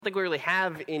think we really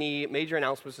have any major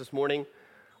announcements this morning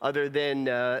other than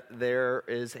there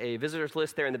is a visitors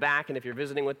list there in the back, and if you're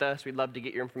visiting with us, we'd love to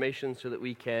get your information so that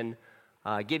we can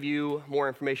give you more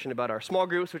information about our small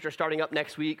groups, which are starting up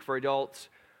next week for adults.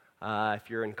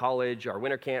 If you're in college, our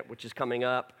winter camp, which is coming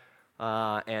up,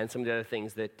 and some of the other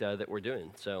things that we're doing.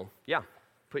 So, yeah,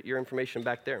 put your information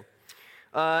back there.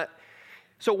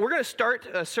 So we're going to start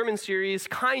a sermon series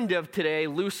kind of today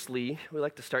loosely. We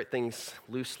like to start things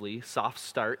loosely, soft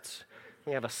starts.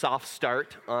 We have a soft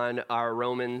start on our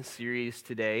Romans series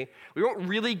today. We won't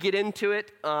really get into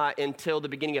it until the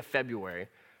beginning of February.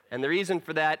 And the reason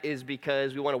for that is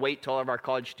because we want to wait till all of our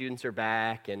college students are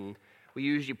back, and we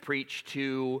usually preach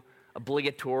two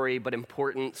obligatory but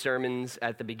important sermons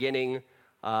at the beginning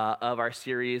of our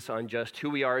series on just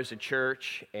who we are as a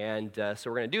church. And so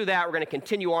we're going to do that. We're going to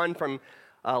continue on from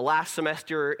last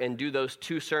semester and do those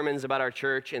two sermons about our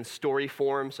church in story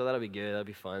form. So that'll be good. That'll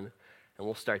be fun. And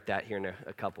we'll start that here in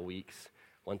a couple weeks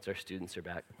once our students are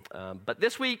back. But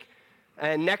this week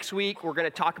and next week, we're going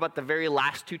to talk about the very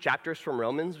last two chapters from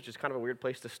Romans, which is kind of a weird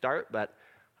place to start. But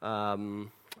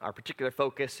our particular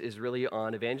focus is really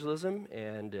on evangelism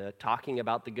and talking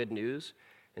about the good news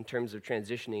in terms of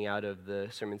transitioning out of the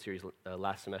sermon series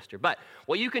last semester. But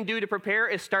what you can do to prepare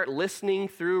is start listening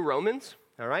through Romans,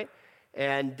 all right?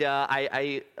 And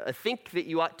I think that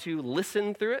you ought to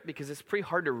listen through it because it's pretty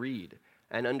hard to read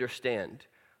and understand.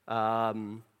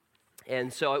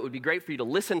 And so it would be great for you to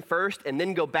listen first and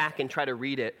then go back and try to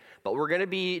read it. But we're going to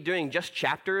be doing just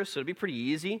chapters, so it'll be pretty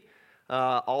easy.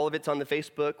 All of it's on the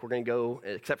Facebook. We're going to go,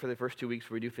 except for the first 2 weeks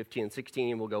where we do 15 and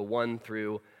 16, we'll go 1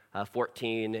 through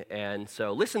 14, and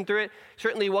so listen through it.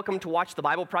 Certainly welcome to watch the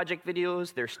Bible Project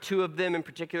videos. There's 2 of them in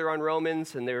particular on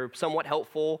Romans, and they're somewhat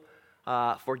helpful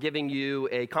for giving you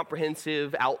a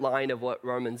comprehensive outline of what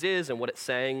Romans is and what it's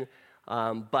saying.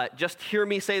 But just hear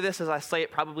me say this as I say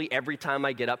it probably every time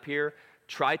I get up here.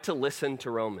 Try to listen to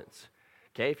Romans.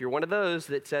 Okay, if you're one of those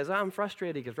that says, I'm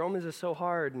frustrated because Romans is so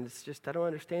hard and it's just, I don't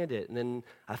understand it. And then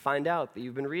I find out that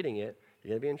you've been reading it,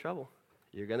 you're going to be in trouble.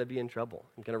 You're going to be in trouble.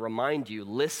 I'm going to remind you,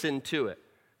 listen to it,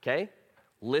 okay?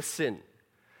 Listen.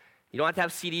 You don't have to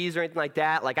have CDs or anything like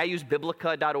that. Like I use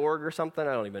biblica.org or something.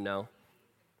 I don't even know.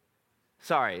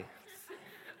 Sorry.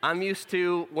 I'm used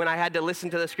to when I had to listen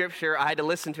to the scripture, I had to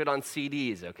listen to it on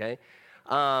CDs, okay?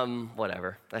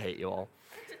 Whatever. I hate you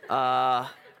all.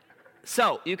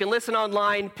 So you can listen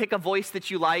online, pick a voice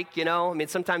that you like, you know. I mean,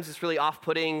 sometimes it's really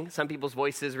off-putting, some people's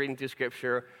voices reading through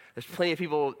scripture. There's plenty of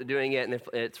people doing it, and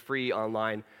it's free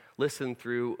online. Listen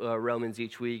through Romans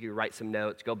each week. You write some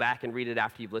notes. Go back and read it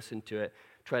after you've listened to it.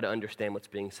 Try to understand what's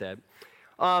being said.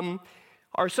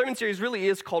 Our sermon series really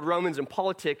is called Romans and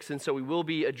Politics, and so we will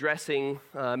be addressing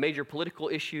major political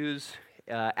issues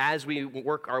as we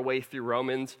work our way through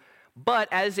Romans. But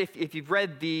as if you've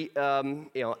read the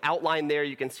outline there,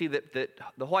 you can see that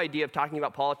the whole idea of talking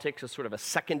about politics is sort of a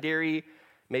secondary,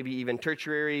 maybe even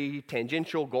tertiary,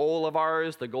 tangential goal of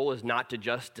ours. The goal is not to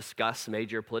just discuss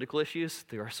major political issues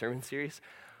through our sermon series.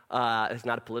 It's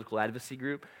not a political advocacy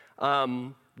group.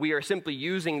 We are simply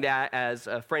using that as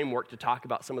a framework to talk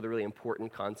about some of the really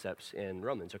important concepts in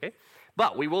Romans, okay?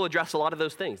 But we will address a lot of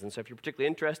those things. And so if you're particularly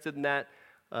interested in that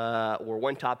or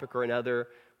one topic or another,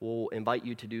 we'll invite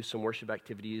you to do some worship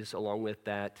activities along with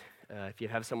that. If you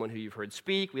have someone who you've heard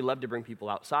speak, we love to bring people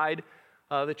outside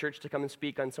of the church to come and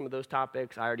speak on some of those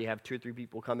topics. I already have 2 or 3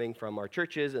 people coming from our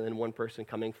churches and then 1 person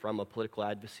coming from a political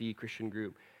advocacy Christian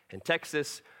group in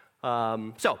Texas.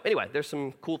 So anyway, there's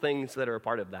some cool things that are a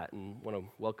part of that and want to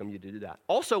welcome you to do that.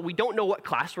 Also, we don't know what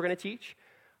class we're going to teach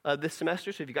this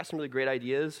semester, so if you've got some really great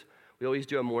ideas, we always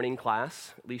do a morning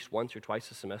class at least once or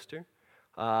twice a semester.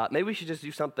 Maybe we should just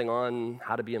do something on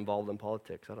how to be involved in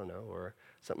politics, I don't know, or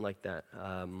something like that.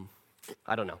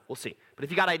 I don't know, we'll see. But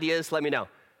if you got ideas, let me know,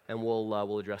 and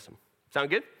we'll address them. Sound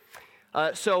good?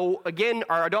 So again,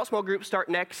 our adult small groups start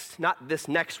not this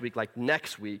next week, like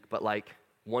next week, but like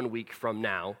 1 week from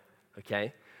now,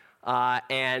 okay?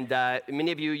 And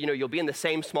many of you, you'll be in the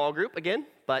same small group again,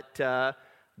 but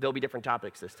there'll be different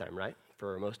topics this time, right?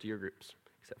 For most of your groups,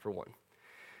 except for one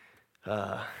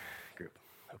group,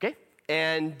 okay?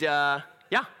 And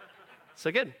yeah,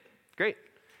 so good, great.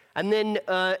 And then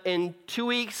in 2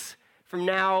 weeks from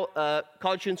now,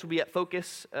 college students will be at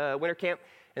Focus Winter Camp.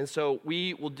 And so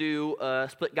we will do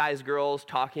split guys, girls,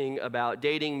 talking about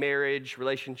dating, marriage,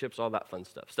 relationships, all that fun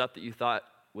stuff. Stuff that you thought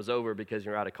was over because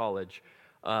you're out of college.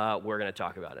 We're going to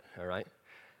talk about it, all right?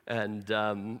 And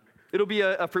it'll be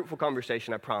a fruitful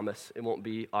conversation, I promise. It won't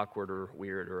be awkward or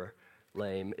weird or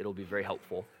lame. It'll be very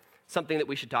helpful. Something that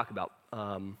we should talk about.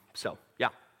 So, yeah.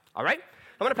 All right?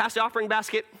 I'm going to pass the offering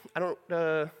basket.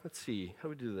 Let's see. How do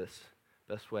we do this?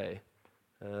 best way.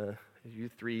 You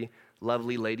three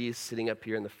lovely ladies sitting up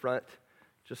here in the front,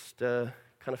 just kind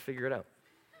of figure it out.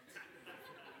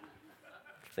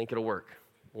 I think it'll work.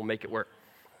 We'll make it work.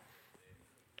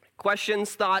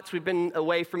 Questions, thoughts? We've been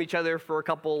away from each other for a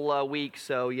couple weeks,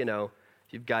 so, if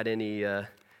you've got any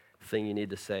thing you need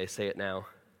to say it now.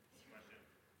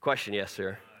 Question, yes, sir.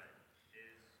 Are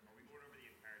we going over the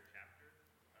entire chapter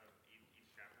of each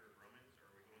chapter of Romans, or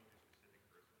are we going through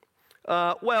specific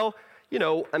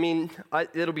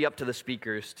verses? It'll be up to the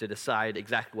speakers to decide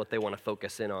exactly what they want to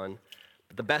focus in on.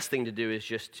 But the best thing to do is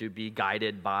just to be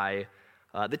guided by,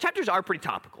 the chapters are pretty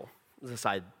topical, as a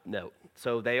side note.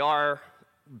 So they are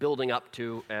building up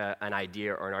to an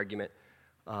idea or an argument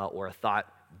or a thought,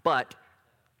 but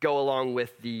go along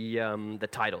with the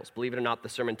titles. Believe it or not, the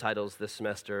sermon titles this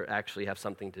semester actually have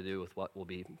something to do with what will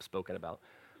be spoken about.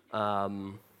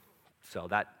 So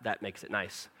that makes it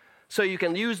nice. So you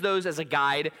can use those as a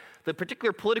guide. The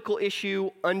particular political issue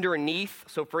underneath,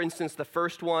 so for instance, the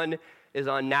first one is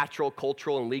on natural,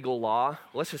 cultural, and legal law.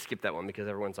 Let's just skip that one because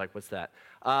everyone's like, what's that?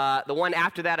 The one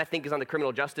after that, I think, is on the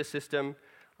criminal justice system.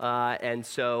 And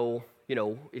so,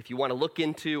 if you want to look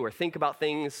into or think about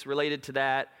things related to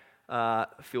that,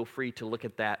 feel free to look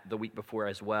at that the week before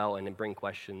as well and then bring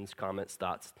questions, comments,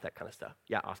 thoughts, that kind of stuff.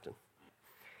 Yeah, Austin.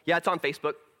 Yeah, it's on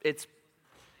Facebook. That's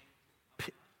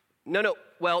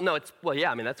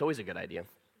always a good idea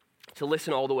to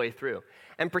listen all the way through.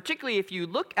 And particularly if you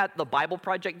look at the Bible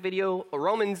Project video,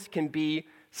 Romans can be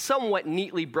somewhat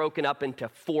neatly broken up into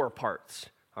 4 parts,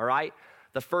 all right?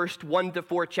 The first 1 to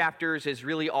 4 chapters is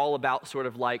really all about sort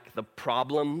of like the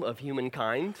problem of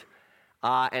humankind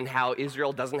and how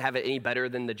Israel doesn't have it any better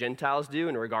than the Gentiles do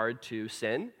in regard to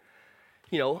sin.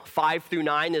 5 through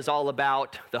 9 is all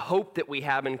about the hope that we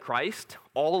have in Christ,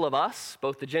 all of us,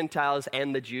 both the Gentiles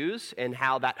and the Jews, and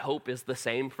how that hope is the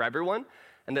same for everyone,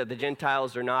 and that the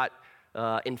Gentiles are not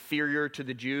inferior to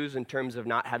the Jews in terms of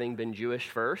not having been Jewish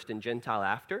first and Gentile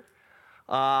after.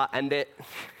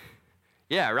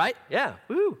 Yeah, right? Yeah,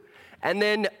 woo. And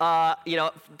then,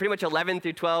 pretty much 11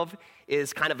 through 12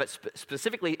 is kind of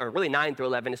specifically, or really 9 through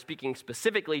 11 is speaking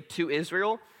specifically to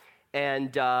Israel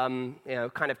and,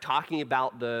 kind of talking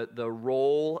about the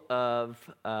role of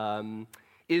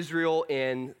Israel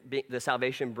in the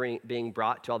salvation being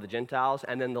brought to all the Gentiles.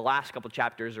 And then the last couple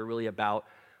chapters are really about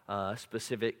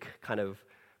specific kind of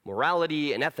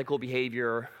morality and ethical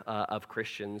behavior of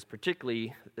Christians,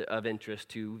 particularly of interest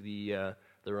to the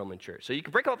Roman church. So you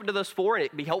can break them up into those 4, and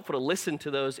it'd be helpful to listen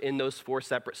to those in those 4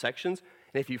 separate sections.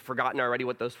 And if you've forgotten already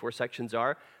what those 4 sections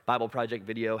are, Bible Project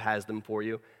video has them for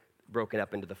you, broken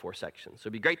up into the 4 sections. So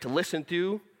it'd be great to listen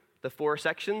through the 4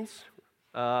 sections,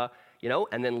 and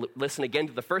then listen again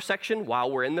to the first section while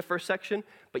we're in the first section.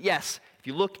 But yes, if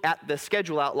you look at the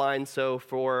schedule outline, so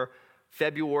for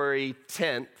February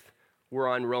 10th, we're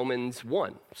on Romans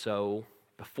 1. So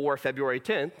before February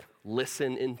 10th,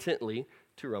 listen intently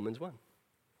to Romans 1.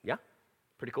 Yeah?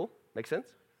 Pretty cool? Makes sense?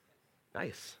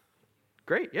 Nice.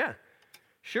 Great, yeah.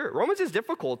 Sure. Romans is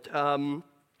difficult. I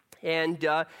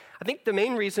think the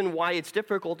main reason why it's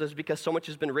difficult is because so much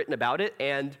has been written about it,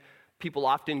 and people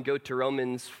often go to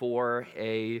Romans for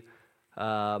a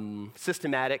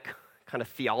systematic kind of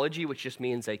theology, which just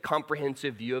means a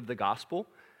comprehensive view of the gospel.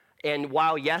 And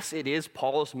while, yes, it is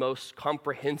Paul's most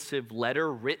comprehensive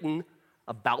letter written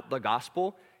about the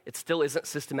gospel, it still isn't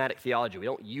systematic theology. We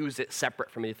don't use it separate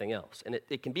from anything else. And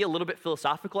it can be a little bit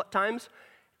philosophical at times,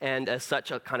 and as such,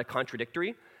 a kind of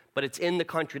contradictory. But it's in the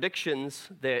contradictions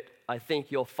that I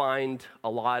think you'll find a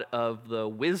lot of the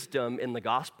wisdom in the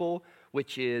gospel,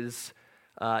 which is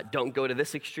don't go to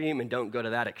this extreme and don't go to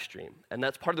that extreme. And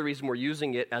that's part of the reason we're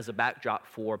using it as a backdrop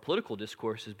for political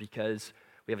discourse, is because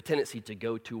we have a tendency to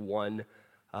go to one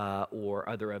or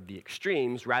other of the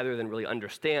extremes rather than really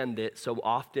understand that so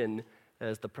often,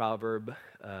 as the proverb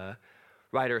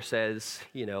writer says,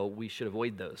 we should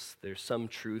avoid those. There's some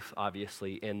truth,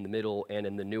 obviously, in the middle and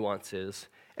in the nuances.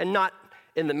 And not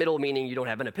in the middle meaning you don't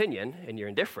have an opinion and you're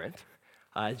indifferent.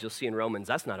 As you'll see in Romans,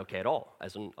 that's not okay at all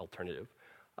as an alternative.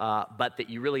 But that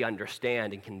you really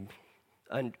understand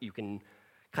and you can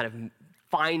kind of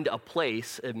find a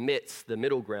place amidst the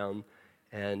middle ground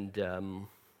and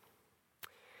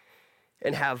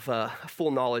have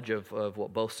full knowledge of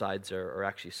what both sides are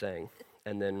actually saying.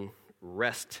 And then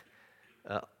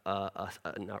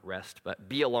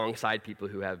be alongside people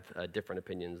who have different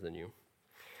opinions than you.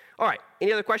 All right,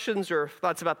 any other questions or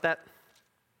thoughts about that?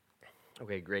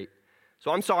 Okay, great. So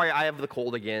I'm sorry, I have the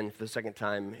cold again for the second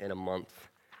time in a month.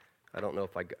 I don't know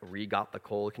if I re-got the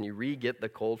cold. Can you re-get the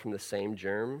cold from the same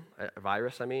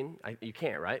virus, You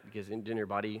can't, right? Because didn't your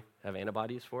body have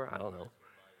antibodies for it? I don't know.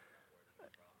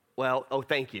 Well, oh,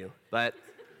 thank you. But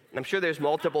I'm sure there's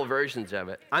multiple versions of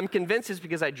it. I'm convinced it's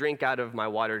because I drink out of my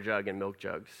water jug and milk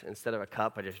jugs. Instead of a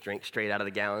cup, I just drink straight out of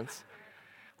the gallons.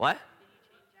 What?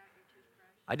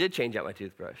 I did change out my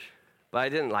toothbrush, but I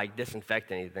didn't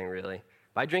disinfect anything really.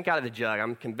 But I drink out of the jug.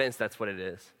 I'm convinced that's what it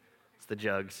is. It's the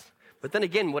jugs. But then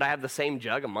again, would I have the same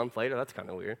jug a month later? That's kind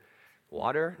of weird.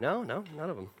 Water? No, none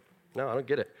of them. No, I don't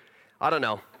get it. I don't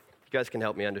know. You guys can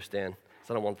help me understand,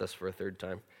 because I don't want this for a third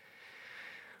time.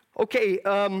 Okay,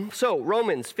 so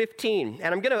Romans 15,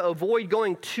 and I'm going to avoid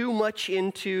going too much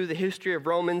into the history of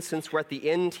Romans since we're at the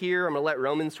end here. I'm going to let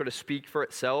Romans sort of speak for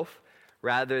itself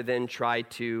rather than try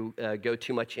to go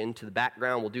too much into the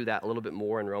background. We'll do that a little bit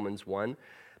more in Romans 1.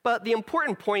 But the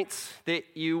important points that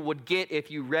you would get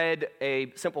if you read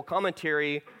a simple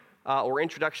commentary or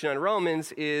introduction on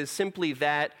Romans is simply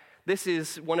that this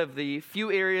is one of the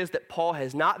few areas that Paul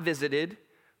has not visited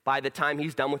by the time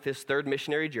he's done with his third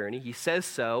missionary journey. He says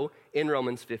so in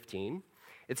Romans 15.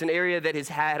 It's an area that he's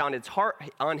had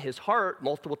on his heart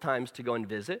multiple times to go and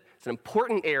visit. It's an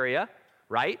important area,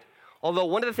 right? Although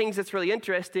one of the things that's really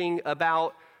interesting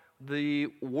about the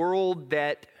world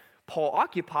that Paul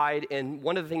occupied, and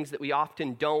one of the things that we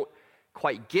often don't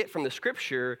quite get from the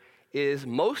scripture, is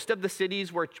most of the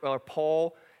cities where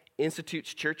Paul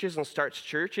institutes churches and starts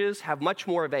churches have much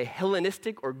more of a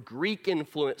Hellenistic or Greek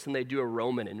influence than they do a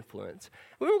Roman influence.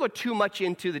 We won't go too much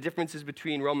into the differences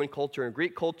between Roman culture and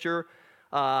Greek culture,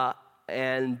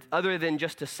 and other than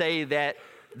just to say that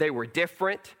they were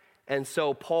different. And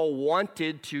so Paul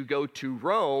wanted to go to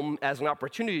Rome as an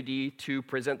opportunity to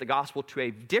present the gospel to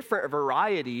a different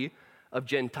variety of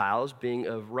Gentiles, being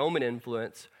of Roman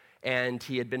influence, and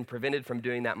he had been prevented from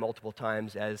doing that multiple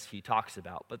times, as he talks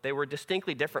about. But they were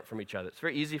distinctly different from each other. It's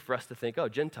very easy for us to think, oh,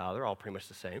 Gentile, they're all pretty much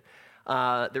the same.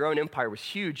 Their own empire was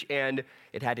huge, and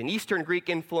it had an Eastern Greek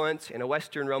influence and a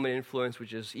Western Roman influence,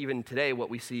 which is even today what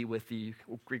we see with the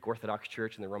Greek Orthodox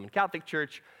Church and the Roman Catholic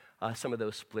Church. Some of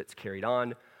those splits carried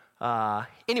on.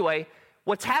 Anyway,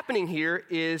 what's happening here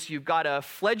is you've got a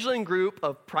fledgling group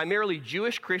of primarily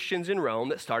Jewish Christians in Rome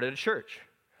that started a church.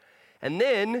 And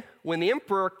then, when the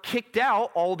emperor kicked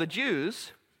out all the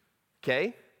Jews,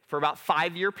 okay, for about a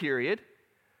 5-year period,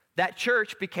 that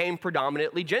church became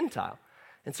predominantly Gentile.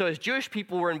 And so as Jewish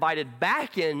people were invited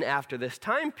back in after this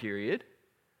time period,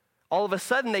 all of a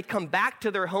sudden they come back to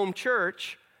their home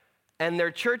church, and their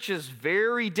church is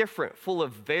very different, full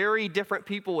of very different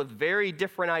people with very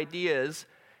different ideas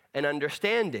and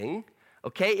understanding.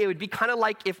 Okay, it would be kind of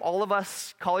like if all of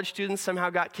us college students somehow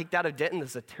got kicked out of Denton.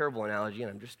 This is a terrible analogy,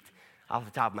 and I'm just off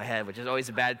the top of my head, which is always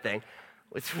a bad thing.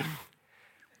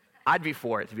 I'd be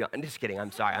for it, to be honest. I'm just kidding.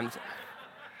 I'm sorry.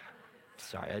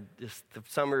 The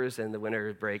summers and the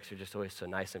winter breaks are just always so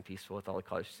nice and peaceful with all the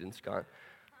college students gone.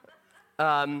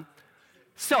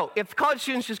 So if college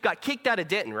students just got kicked out of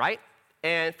Denton, right?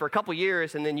 And for a couple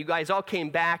years, and then you guys all came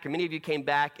back, and many of you came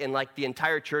back, and like the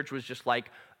entire church was just like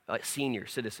senior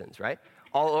citizens, right?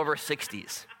 All over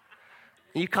 60s.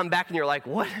 And you come back and you're like,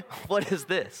 what is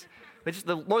this? But just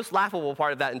the most laughable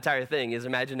part of that entire thing is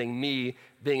imagining me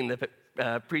being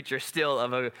the preacher still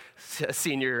of a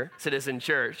senior citizen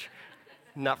church.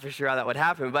 Not for sure how that would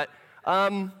happen, but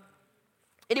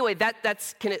anyway,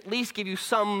 that can at least give you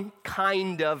some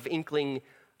kind of inkling,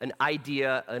 an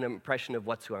idea, an impression of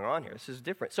what's going on here. This is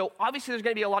different. So obviously there's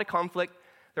going to be a lot of conflict.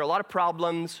 There are a lot of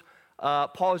problems.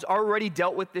 Paul has already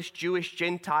dealt with this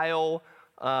Jewish-Gentile,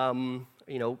 kind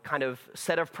of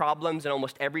set of problems in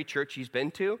almost every church he's been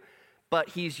to. But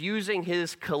he's using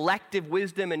his collective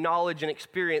wisdom and knowledge and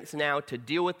experience now to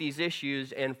deal with these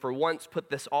issues and for once put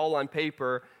this all on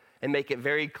paper and make it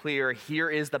very clear, here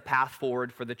is the path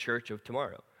forward for the church of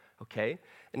tomorrow, okay?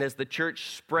 And as the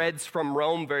church spreads from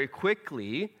Rome very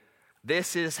quickly,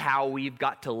 this is how we've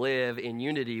got to live in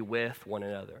unity with one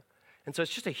another. And so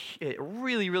it's just a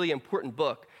really, really important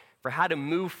book for how to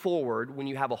move forward when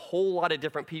you have a whole lot of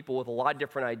different people with a lot of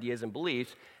different ideas and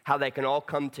beliefs, how they can all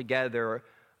come together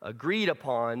agreed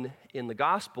upon in the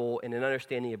gospel and an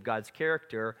understanding of God's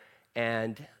character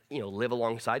and, live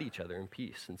alongside each other in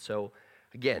peace. And so,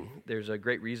 again, there's a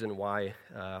great reason why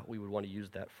we would want to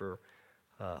use that for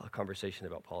a conversation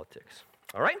about politics.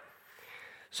 All right?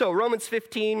 So Romans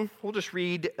 15, we'll just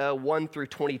read 1 through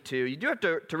 22. You do have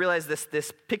to realize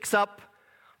this picks up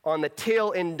on the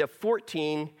tail end of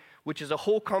 14, which is a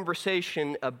whole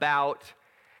conversation about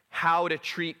how to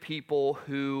treat people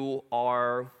who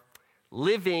are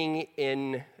living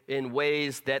in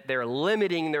ways that they're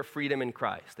limiting their freedom in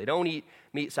Christ. They don't eat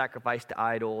meat sacrificed to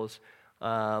idols,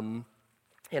 and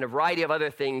a variety of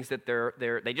other things that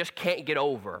they just can't get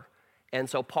over. And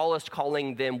so Paul is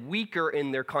calling them weaker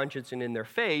in their conscience and in their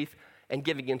faith, and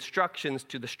giving instructions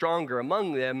to the stronger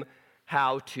among them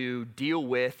how to deal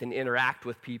with and interact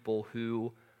with people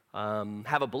who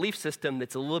have a belief system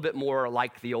that's a little bit more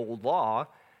like the old law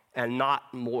and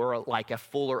not more like a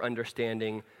fuller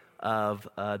understanding of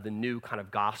the new kind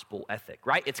of gospel ethic,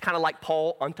 right? It's kind of like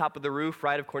Paul on top of the roof,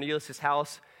 right, of Cornelius'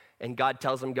 house, and God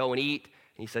tells him, go and eat.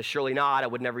 And he says, surely not, I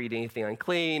would never eat anything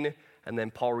unclean. And then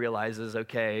Paul realizes,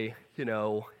 okay,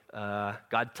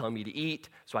 God telling me to eat,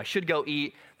 so I should go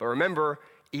eat. But remember,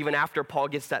 even after Paul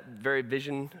gets that very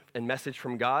vision and message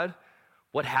from God,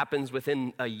 what happens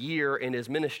within a year in his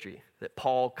ministry that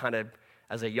Paul kind of,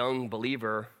 as a young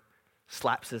believer,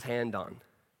 slaps his hand on?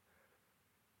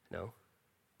 No?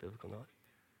 Biblical knowledge?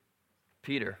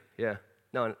 Peter, yeah.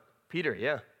 No, Peter,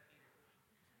 yeah.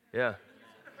 Yeah.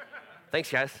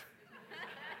 Thanks, guys.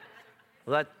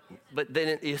 Well, but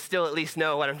then you still at least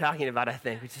know what I'm talking about, I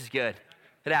think, which is good.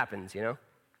 It happens, Is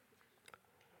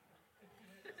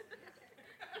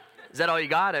that all you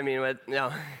got? I mean,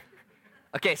 no.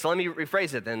 Okay, so let me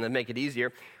rephrase it then to make it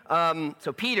easier.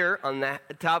 So Peter, on the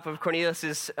top of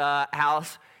Cornelius'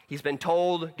 house, he's been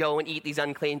told, go and eat these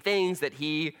unclean things that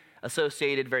he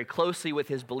associated very closely with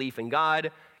his belief in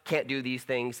God. Can't do these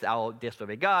things, I'll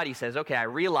disobey God. He says, okay, I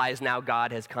realize now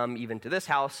God has come even to this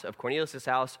house of Cornelius'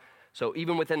 house. So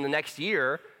even within the next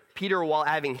year, Peter, while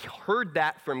having heard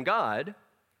that from God,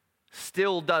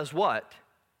 still does what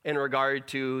in regard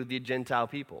to the Gentile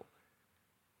people?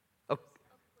 Oh.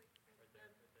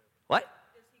 What?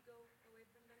 Does he go away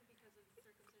from them because of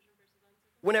circumcision versus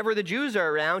uncircumcision? Whenever the Jews are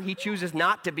around, he chooses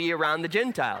not to be around the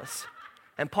Gentiles.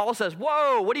 And Paul says,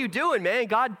 whoa, what are you doing, man?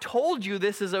 God told you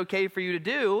this is okay for you to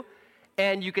do.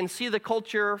 And you can see the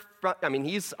culture,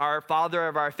 he's our father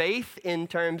of our faith in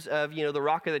terms of, the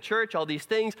rock of the church, all these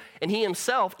things. And he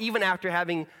himself, even after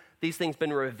having these things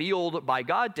been revealed by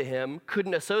God to him,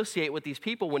 couldn't associate with these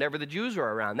people whenever the Jews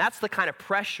were around. That's the kind of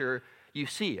pressure you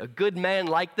see. A good man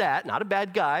like that, not a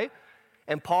bad guy,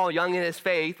 and Paul, young in his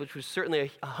faith, which was certainly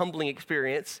a humbling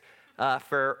experience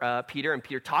for Peter, and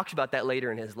Peter talks about that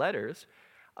later in his letters,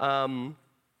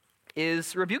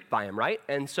 is rebuked by him, right?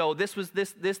 And so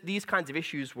these kinds of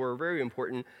issues were very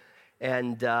important,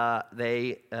 and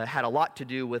they had a lot to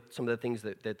do with some of the things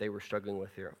that they were struggling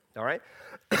with here. All right?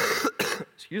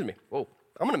 Excuse me. Whoa,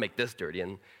 I'm going to make this dirty,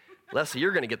 and Leslie,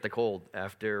 you're going to get the cold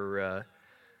after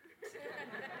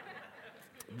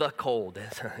the cold,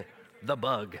 the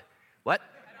bug. What?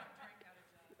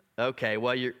 Okay,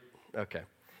 well, okay.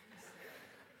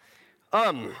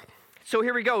 So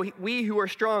here we go. We who are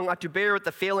strong ought to bear with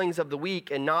the failings of the weak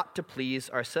and not to please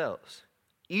ourselves.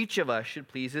 Each of us should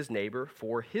please his neighbor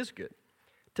for his good,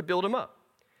 to build him up.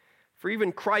 For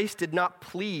even Christ did not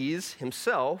please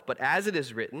himself, but as it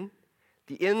is written,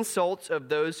 the insults of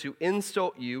those who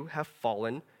insult you have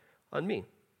fallen on me.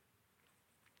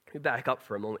 Let me back up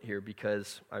for a moment here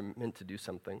because I'm meant to do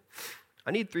something.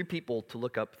 I need 3 people to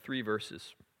look up 3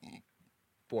 verses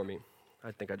for me.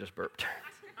 I think I just burped.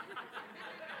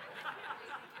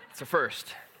 It's a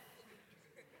first.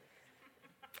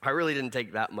 I really didn't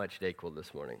take that much Dayquil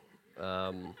this morning.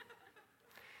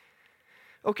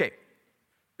 Okay,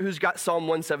 who's got Psalm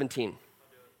 117?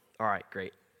 All right,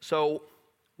 great. So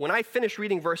when I finish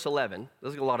reading verse 11,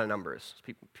 there's a lot of numbers.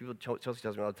 Chelsea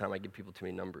tells me all the time I give people too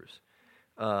many numbers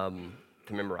to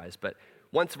memorize. But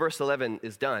once verse 11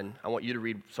 is done, I want you to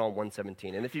read Psalm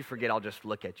 117. And if you forget, I'll just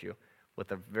look at you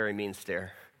with a very mean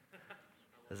stare.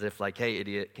 As if like, hey,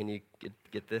 idiot, can you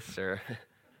get this? Or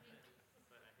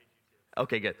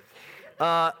okay, good.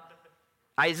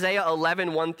 Isaiah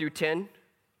 11, 1 through 10.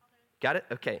 Got it?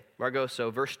 Okay, Margot,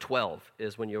 so verse 12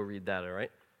 is when you'll read that, all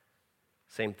right?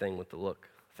 Same thing with the look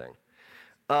thing.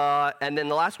 And then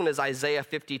the last one is Isaiah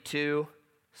 52,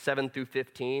 7 through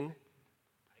 15.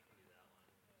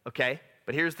 Okay,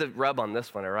 but here's the rub on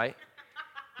this one, all right?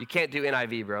 You can't do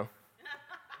NIV, bro.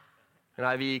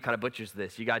 NIV kind of butchers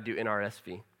this. You got to do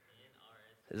NRSV.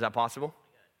 Is that possible?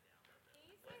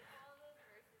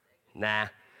 Nah.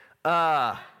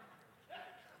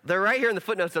 They're right here in the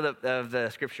footnotes of the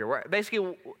scripture.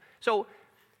 Basically, so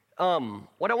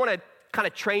what I want to kind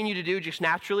of train you to do just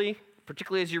naturally,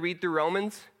 particularly as you read through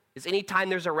Romans, is anytime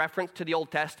there's a reference to the Old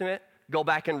Testament, go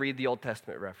back and read the Old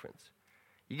Testament reference.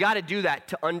 You got to do that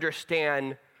to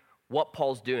understand what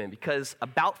Paul's doing, because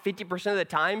about 50% of the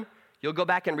time, you'll go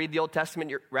back and read the Old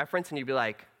Testament reference, and you'll be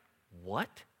like, what?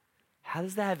 How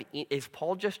does that have, is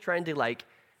Paul just trying to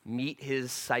meet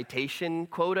his citation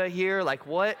quota here? Like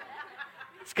what?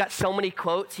 He's got so many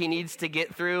quotes he needs to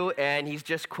get through, and he's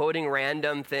just quoting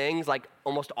random things like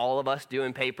almost all of us do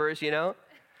in papers,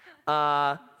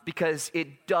 because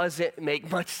it doesn't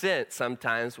make much sense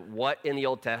sometimes what in the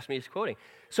Old Testament he's quoting.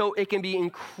 So it can be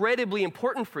incredibly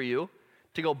important for you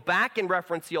to go back and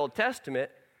reference the Old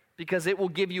Testament because it will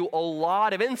give you a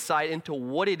lot of insight into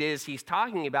what it is he's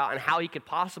talking about and how he could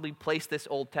possibly place this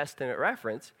Old Testament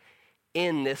reference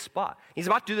in this spot. He's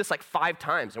about to do this like 5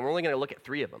 times, and we're only going to look at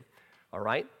 3 of them, all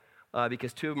right?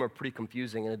 Because 2 of them are pretty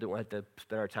confusing, and I don't have to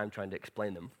spend our time trying to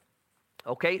explain them.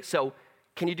 Okay, so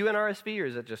can you do an RSV, or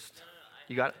is it just,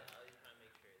 you got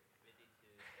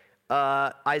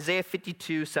it? Isaiah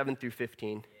 52, 7 through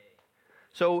 15.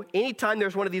 So anytime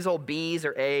there's one of these old B's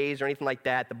or A's or anything like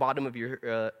that, at the bottom of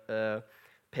your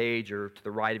page or to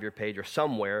the right of your page or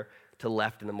somewhere to the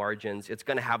left in the margins, it's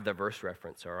going to have the verse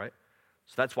reference, all right?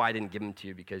 So that's why I didn't give them to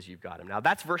you, because you've got them. Now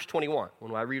that's verse 21.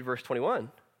 When I read verse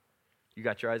 21, you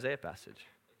got your Isaiah passage.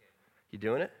 You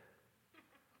doing it?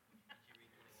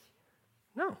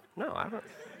 No, I haven't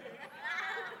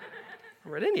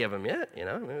read any of them yet, you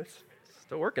know. I'm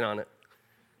still working on it.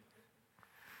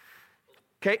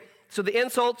 Okay, so the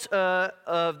insults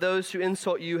of those who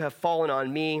insult you have fallen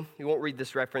on me. We won't read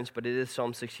this reference, but it is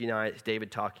Psalm 69. It's David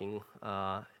talking.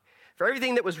 For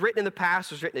everything that was written in the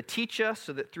past was written to teach us,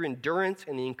 so that through endurance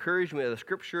and the encouragement of the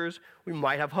Scriptures, we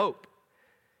might have hope.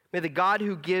 May the God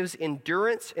who gives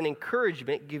endurance and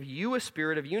encouragement give you a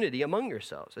spirit of unity among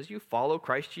yourselves as you follow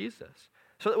Christ Jesus,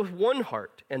 so that with one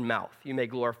heart and mouth you may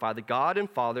glorify the God and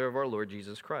Father of our Lord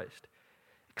Jesus Christ.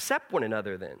 Accept one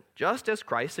another then, just as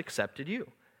Christ accepted you,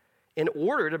 in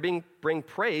order to bring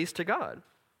praise to God.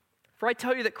 For I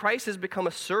tell you that Christ has become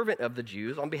a servant of the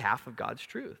Jews on behalf of God's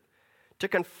truth, to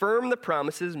confirm the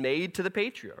promises made to the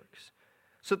patriarchs,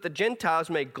 so that the Gentiles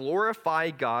may glorify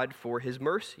God for his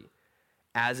mercy.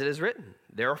 As it is written,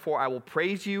 therefore I will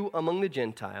praise you among the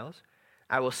Gentiles.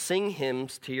 I will sing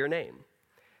hymns to your name.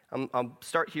 I'll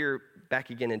start here back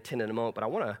again in 10 in a moment, but I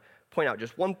want to point out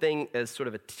just one thing as sort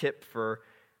of a tip for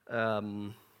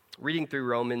reading through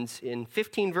Romans. In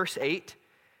 15 verse 8,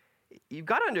 you've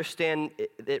got to understand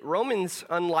that Romans,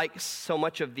 unlike so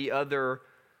much of the other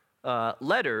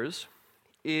letters,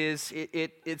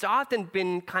 it's often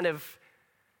been kind of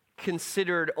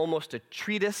considered almost a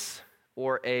treatise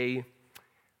or it's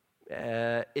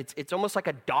almost like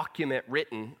a document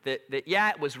written that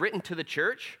it was written to the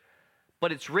church,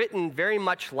 but it's written very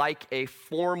much like a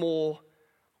formal,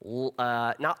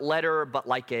 not letter, but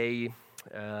like a,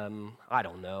 I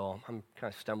don't know. I'm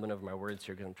kind of stumbling over my words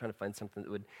here because I'm trying to find something that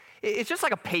would, it's just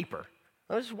like a paper.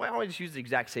 Why don't I just use the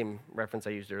exact same reference I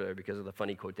used earlier because of the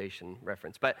funny quotation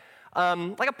reference. But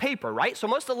like a paper, right? So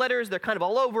most of the letters, they're kind of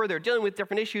all over. They're dealing with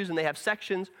different issues, and they have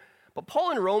sections. But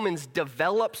Paul in Romans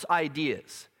develops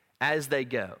ideas as they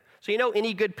go. So,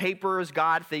 any good paper has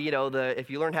got if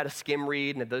you learn how to skim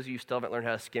read, and if those of you still haven't learned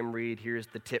how to skim read, here's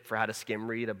the tip for how to skim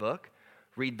read a book.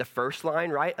 Read the first line,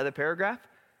 right, of the paragraph,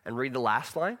 and read the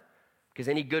last line. Because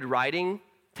any good writing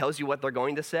tells you what they're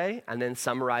going to say, and then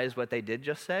summarize what they did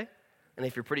just say. And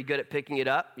if you're pretty good at picking it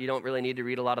up, you don't really need to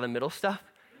read a lot of the middle stuff.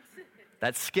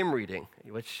 That's skim reading,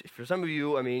 which for some of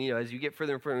you, as you get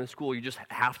further and further in school, you just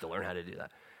have to learn how to do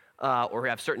that. Or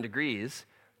have certain degrees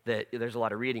that there's a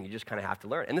lot of reading you just kind of have to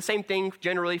learn. And the same thing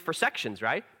generally for sections,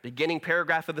 right? Beginning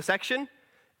paragraph of the section,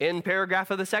 end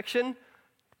paragraph of the section.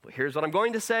 Here's what I'm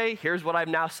going to say. Here's what I've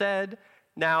now said.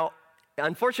 Now,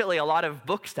 unfortunately, a lot of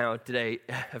books now today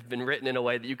have been written in a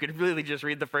way that you could really just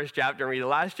read the first chapter and read the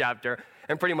last chapter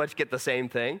and pretty much get the same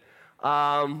thing.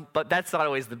 But that's not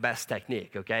always the best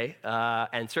technique, okay?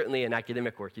 And certainly in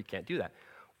academic work, you can't do that.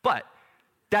 But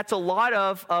that's a lot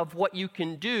of what you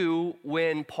can do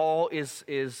when Paul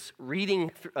is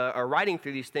reading or writing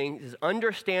through these things, is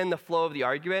understand the flow of the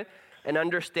argument and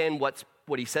understand what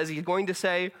he says he's going to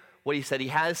say, what he said he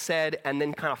has said, and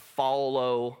then kind of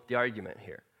follow the argument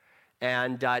here.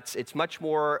 And it's much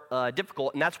more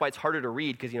difficult, and that's why it's harder to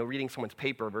read, because reading someone's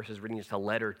paper versus reading just a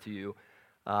letter to you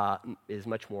is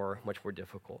much more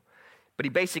difficult. But he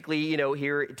basically,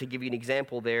 here to give you an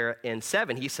example there in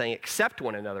 7, he's saying, accept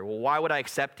one another. Well, why would I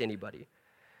accept anybody?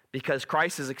 Because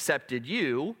Christ has accepted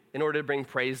you in order to bring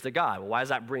praise to God. Well, why does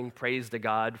that bring praise to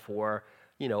God for,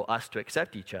 us to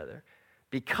accept each other?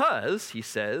 Because, he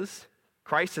says,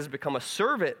 Christ has become a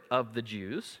servant of the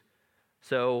Jews.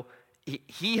 So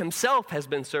he himself has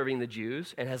been serving the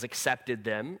Jews and has accepted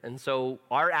them. And so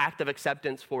our act of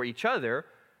acceptance for each other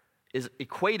is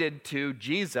equated to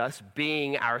Jesus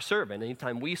being our servant.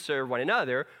 Anytime we serve one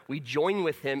another, we join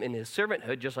with him in his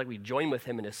servanthood, just like we join with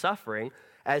him in his suffering,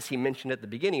 as he mentioned at the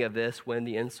beginning of this, when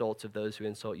the insults of those who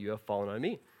insult you have fallen on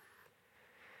me.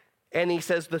 And he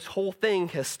says this whole thing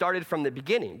has started from the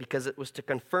beginning because it was to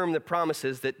confirm the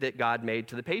promises that God made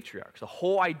to the patriarchs. The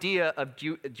whole idea of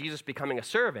Jesus becoming a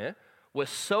servant was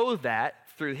so that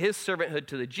through his servanthood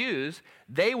to the Jews,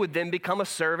 they would then become a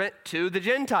servant to the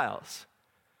Gentiles.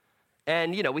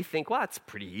 And, we think, well, that's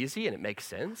pretty easy and it makes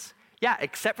sense. Yeah,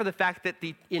 except for the fact that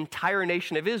the entire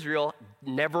nation of Israel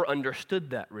never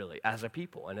understood that really as a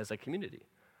people and as a community.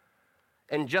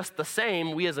 And just the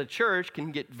same, we as a church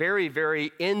can get very,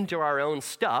 very into our own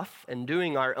stuff and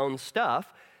doing our own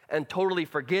stuff and totally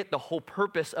forget the whole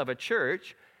purpose of a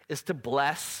church is to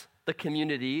bless the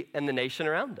community and the nation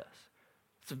around us.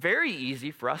 It's very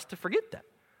easy for us to forget that.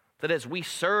 That as we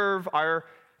serve our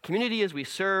community, as we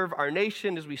serve our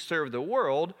nation, as we serve the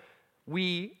world,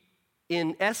 we,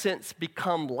 in essence,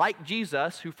 become like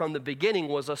Jesus, who from the beginning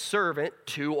was a servant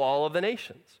to all of the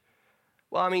nations.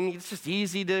 Well, it's just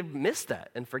easy to miss that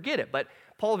and forget it. But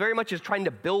Paul very much is trying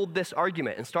to build this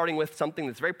argument and starting with something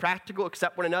that's very practical,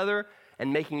 accept one another,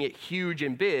 and making it huge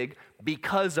and big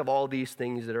because of all these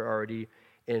things that are already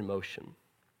in motion.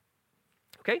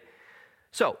 Okay?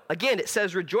 So, again, it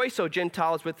says, rejoice, O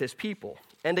Gentiles, with his people.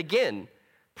 And again,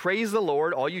 praise the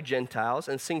Lord, all you Gentiles,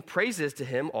 and sing praises to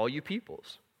him, all you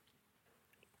peoples.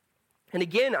 And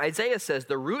again, Isaiah says,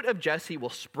 the root of Jesse will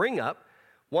spring up,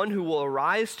 one who will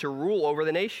arise to rule over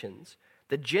the nations.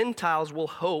 The Gentiles will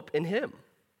hope in him.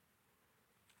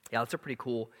 Yeah, that's a pretty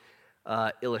cool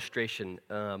illustration,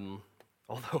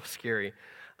 although scary.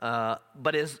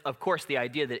 But is, of course, the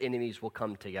idea that enemies will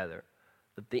come together.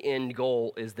 That the end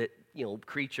goal is that,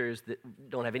 creatures that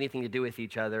don't have anything to do with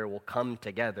each other will come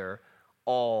together,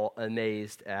 all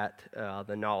amazed at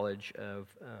the knowledge of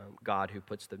God who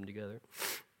puts them together.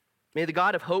 May the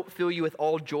God of hope fill you with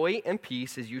all joy and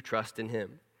peace as you trust in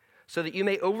him, so that you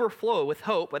may overflow with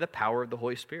hope by the power of the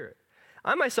Holy Spirit.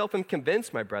 I myself am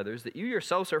convinced, my brothers, that you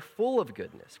yourselves are full of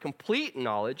goodness, complete in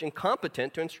knowledge, and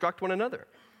competent to instruct one another.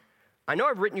 I know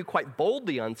I've written you quite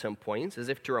boldly on some points, as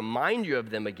if to remind you of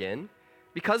them again,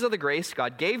 because of the grace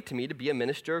God gave to me to be a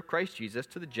minister of Christ Jesus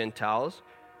to the Gentiles,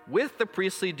 with the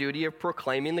priestly duty of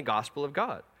proclaiming the gospel of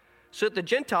God, so that the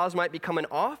Gentiles might become an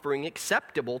offering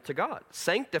acceptable to God,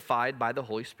 sanctified by the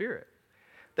Holy Spirit.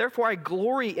 Therefore, I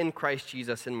glory in Christ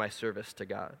Jesus in my service to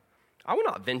God. I will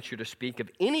not venture to speak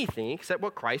of anything except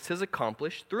what Christ has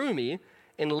accomplished through me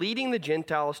in leading the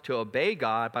Gentiles to obey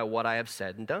God by what I have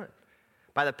said and done,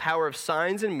 by the power of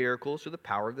signs and miracles through the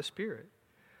power of the Spirit.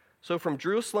 So from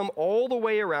Jerusalem all the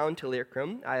way around to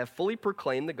Illyricum, I have fully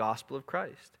proclaimed the gospel of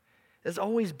Christ. It has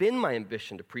always been my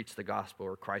ambition to preach the gospel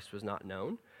where Christ was not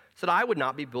known, so that I would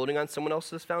not be building on someone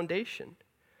else's foundation.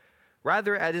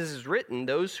 Rather, as it is written,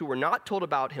 those who were not told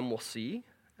about him will see,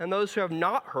 and those who have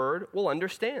not heard will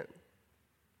understand.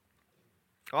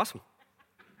 Awesome.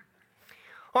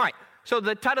 All right, so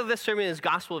the title of this sermon is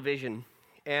Gospel Vision.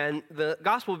 And the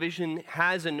gospel vision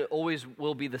has and always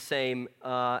will be the same,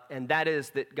 and that is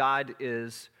that God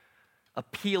is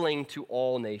appealing to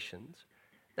all nations.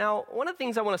 Now, one of the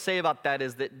things I want to say about that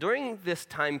is that during this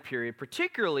time period,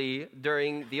 particularly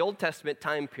during the Old Testament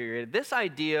time period, this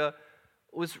idea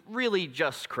was really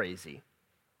just crazy,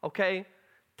 okay?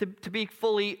 To be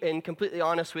fully and completely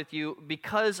honest with you,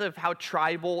 because of how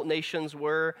tribal nations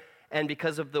were, and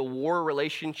because of the war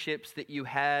relationships that you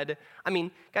had.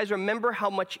 Guys, remember how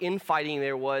much infighting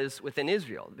there was within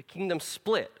Israel. The kingdom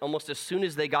split almost as soon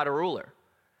as they got a ruler.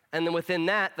 And then within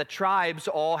that, the tribes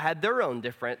all had their own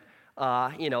different,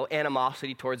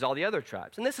 animosity towards all the other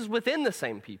tribes. And this is within the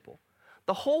same people.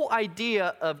 The whole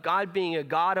idea of God being a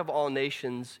God of all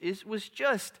nations was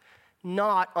just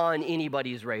not on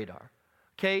anybody's radar,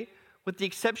 okay? With the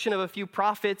exception of a few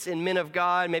prophets and men of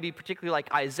God, maybe particularly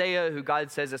like Isaiah, who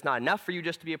God says it's not enough for you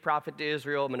just to be a prophet to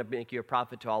Israel. I'm going to make you a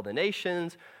prophet to all the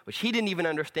nations, which he didn't even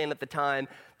understand at the time.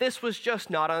 This was just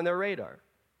not on their radar.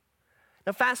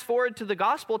 Now fast forward to the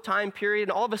gospel time period,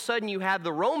 and all of a sudden you have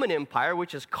the Roman Empire,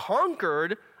 which has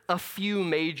conquered a few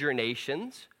major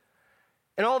nations.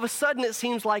 And all of a sudden it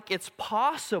seems like it's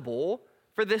possible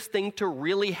for this thing to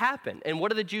really happen. And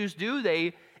what do the Jews do?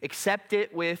 They accept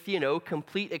it with,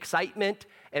 complete excitement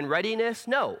and readiness?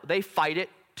 No, they fight it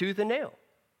tooth and nail.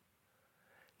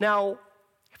 Now,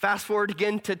 fast forward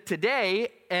again to today,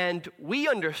 and we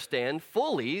understand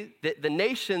fully that the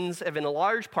nations have in a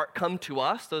large part come to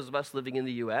us, those of us living in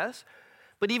the U.S.,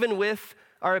 but even with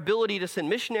our ability to send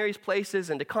missionaries places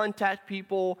and to contact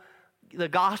people, the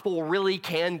gospel really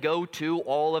can go to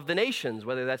all of the nations,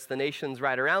 whether that's the nations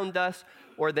right around us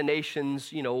or the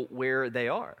nations, where they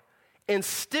are. And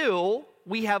still,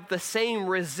 we have the same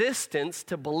resistance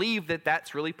to believe that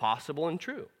that's really possible and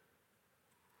true.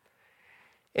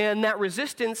 And that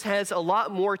resistance has a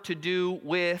lot more to do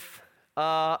with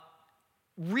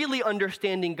really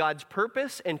understanding God's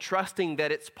purpose and trusting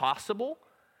that it's possible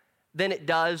than it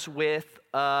does with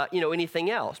anything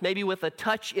else. Maybe with a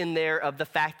touch in there of the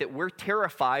fact that we're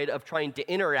terrified of trying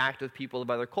to interact with people of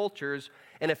other cultures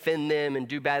and offend them and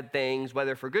do bad things,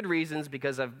 whether for good reasons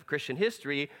because of Christian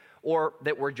history, or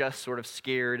that we're just sort of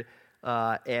scared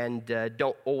and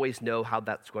don't always know how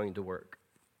that's going to work.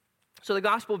 So the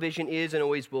gospel vision is and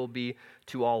always will be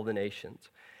to all the nations.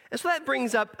 And so that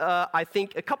brings up, I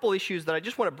think, a couple issues that I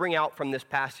just want to bring out from this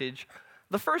passage.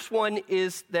 The first one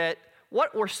is that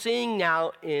what we're seeing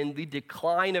now in the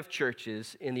decline of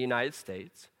churches in the United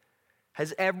States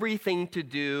has everything to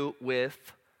do with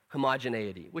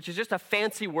homogeneity, which is just a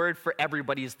fancy word for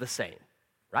everybody's the same,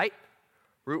 right?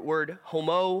 Root word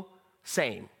homo,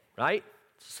 same, right?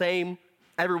 Same,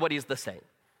 everybody's the same.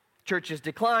 Churches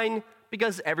decline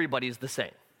because everybody's the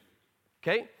same,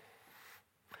 okay?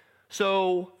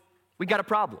 So we got a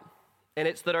problem, and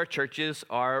it's that our churches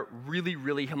are really,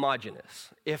 really homogeneous.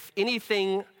 If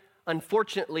anything,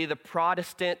 unfortunately, the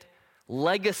Protestant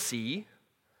legacy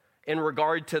in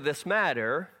regard to this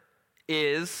matter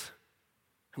is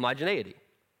homogeneity.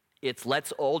 It's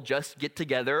let's all just get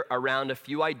together around a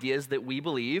few ideas that we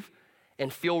believe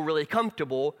and feel really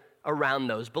comfortable around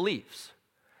those beliefs.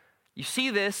 You see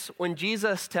this when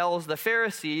Jesus tells the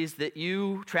Pharisees that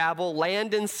you travel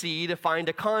land and sea to find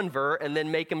a convert and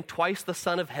then make him twice the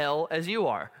son of hell as you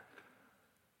are.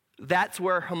 That's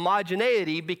where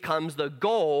homogeneity becomes the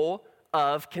goal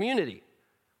of community.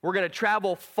 We're going to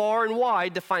travel far and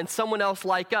wide to find someone else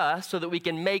like us so that we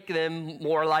can make them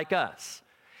more like us.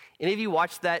 Any of you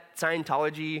watch that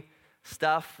Scientology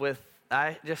stuff with,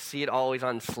 I just see it always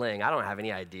on Sling. I don't have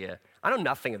any idea. I know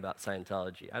nothing about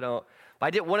Scientology. But I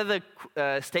did one of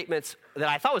the statements that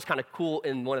I thought was kind of cool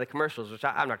in one of the commercials, which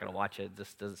I'm not going to watch it. It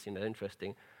just doesn't seem that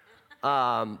interesting.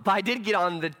 But I did get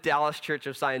on the Dallas Church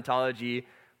of Scientology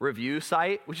review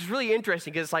site, which is really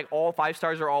interesting because it's like all 5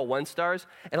 stars are all 1 stars.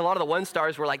 And a lot of the 1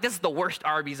 stars were like, this is the worst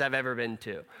Arby's I've ever been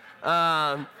to.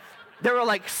 They were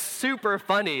like super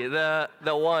funny, the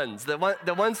ones. The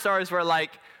 1 stars were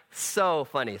like so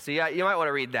funny. So yeah, you might want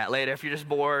to read that later if you're just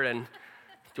bored and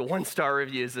the 1-star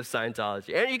reviews of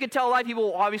Scientology. And you could tell a lot of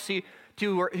people, obviously,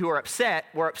 who were upset,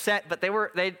 but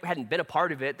they hadn't been a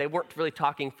part of it. They weren't really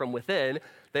talking from within.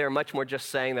 They were much more just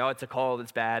saying, oh, it's a cult,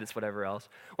 it's bad, it's whatever else.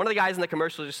 One of the guys in the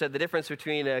commercial just said the difference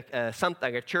between a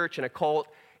church and a cult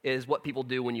is what people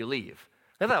do when you leave.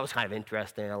 I thought that was kind of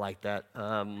interesting. I like that.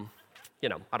 I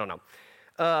don't know.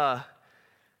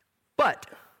 But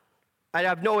I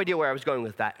have no idea where I was going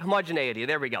with that. Homogeneity,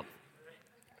 there we go.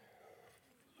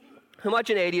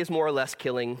 Homogeneity is more or less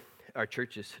killing our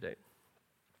churches today.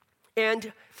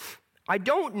 And I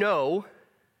don't know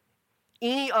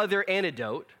any other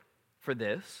antidote for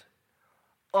this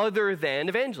other than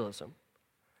evangelism.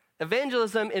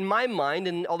 Evangelism, in my mind,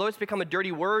 and although it's become a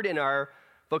dirty word in our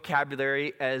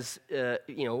vocabulary as,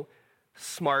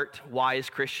 smart,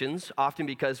 wise Christians, often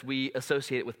because we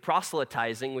associate it with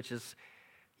proselytizing, which is,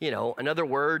 another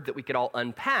word that we could all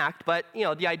unpack. But,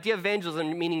 the idea of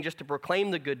evangelism, meaning just to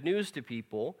proclaim the good news to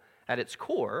people at its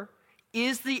core,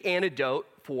 is the antidote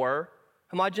for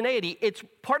homogeneity. It's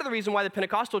part of the reason why the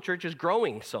Pentecostal church is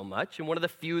growing so much, and one of the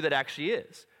few that actually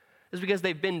is because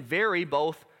they've been very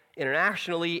both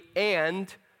internationally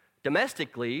and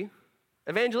domestically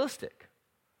evangelistic.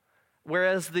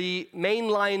 Whereas the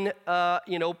mainline,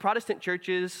 Protestant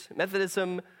churches,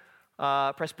 Methodism,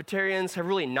 Presbyterians have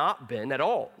really not been at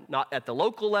all, not at the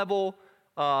local level.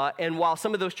 And while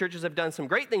some of those churches have done some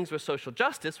great things with social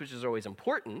justice, which is always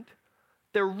important,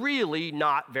 they're really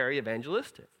not very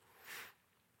evangelistic.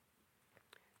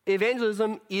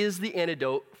 Evangelism is the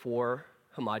antidote for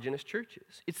homogeneous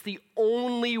churches. It's the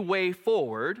only way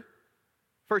forward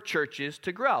for churches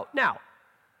to grow. Now,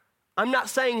 I'm not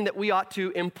saying that we ought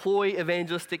to employ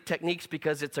evangelistic techniques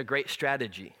because it's a great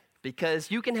strategy,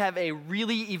 because you can have a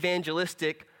really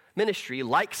evangelistic ministry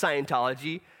like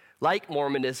Scientology, like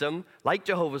Mormonism, like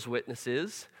Jehovah's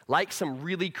Witnesses, like some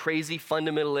really crazy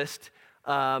fundamentalist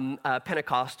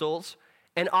Pentecostals,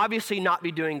 and obviously not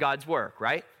be doing God's work,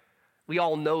 right? We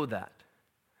all know that.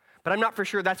 But I'm not for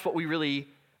sure that's what we really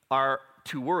are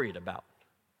too worried about.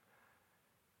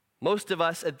 Most of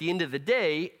us, at the end of the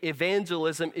day,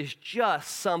 evangelism is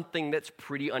just something that's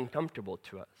pretty uncomfortable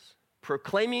to us.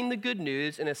 Proclaiming the good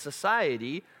news in a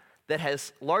society that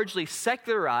has largely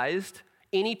secularized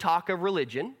any talk of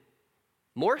religion,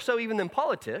 more so even than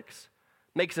politics,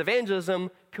 makes evangelism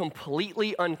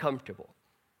completely uncomfortable.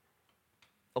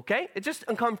 Okay? It's just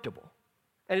uncomfortable.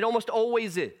 And it almost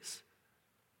always is.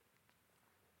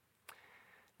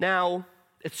 Now,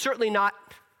 it's certainly not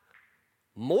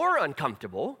more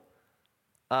uncomfortable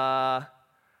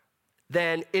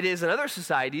than it is in other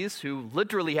societies who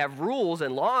literally have rules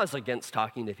and laws against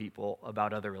talking to people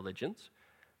about other religions.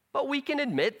 But we can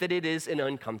admit that it is an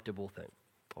uncomfortable thing,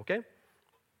 okay?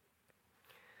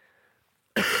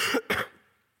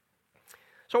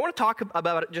 So I want to talk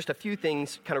about just a few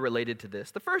things kind of related to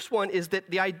this. The first one is that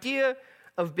the idea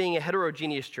of being a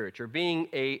heterogeneous church or being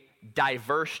a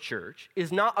diverse church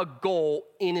is not a goal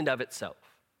in and of itself.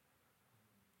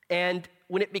 And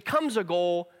when it becomes a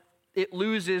goal, it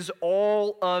loses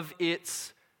all of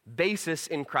its basis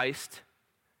in Christ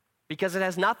because it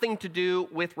has nothing to do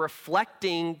with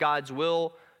reflecting God's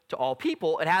will to all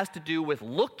people. It has to do with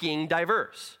looking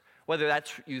diverse, whether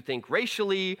that's, you think,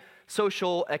 racially,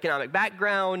 social, economic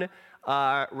background,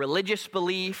 religious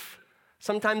belief.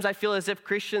 Sometimes I feel as if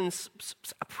Christians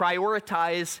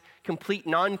prioritize complete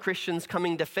non-Christians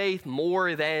coming to faith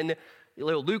more than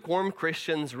lukewarm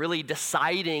Christians really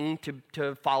deciding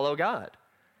to follow God.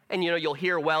 And, you'll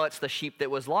hear, well, it's the sheep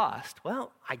that was lost.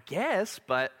 Well, I guess,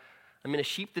 but, a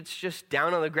sheep that's just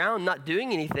down on the ground not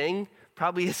doing anything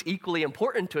probably is equally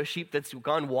important to a sheep that's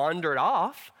wandered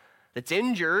off, that's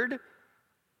injured.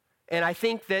 And I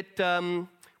think that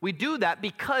we do that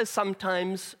because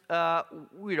sometimes,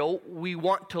 we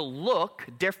want to look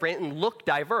different and look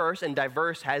diverse, and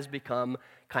diverse has become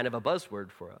kind of a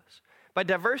buzzword for us. But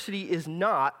diversity is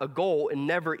not a goal and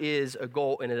never is a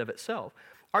goal in and of itself.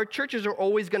 Our churches are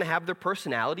always going to have their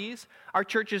personalities. Our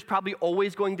church is probably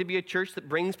always going to be a church that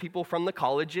brings people from the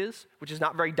colleges, which is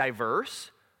not very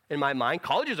diverse in my mind.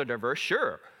 Colleges are diverse,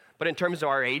 sure. But in terms of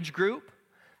our age group,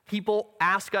 people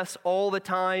ask us all the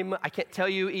time, I can't tell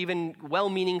you, even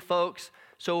well-meaning folks,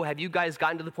 so have you guys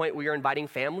gotten to the point where you're inviting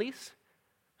families?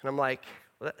 And I'm like,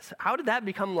 how did that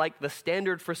become like the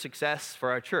standard for success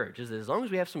for our church? Is that as long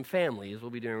as we have some families, we'll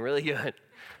be doing really good.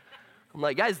 I'm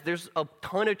like, guys, there's a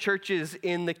ton of churches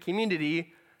in the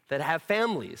community that have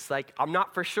families. Like, I'm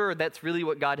not for sure that's really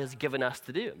what God has given us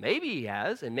to do. Maybe he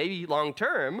has, and maybe long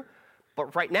term,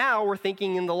 but right now we're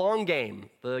thinking in the long game,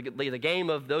 the game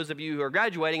of those of you who are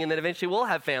graduating, and then eventually we'll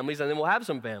have families, and then we'll have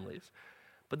some families.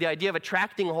 But the idea of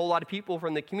attracting a whole lot of people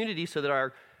from the community so that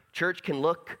our church can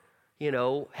look,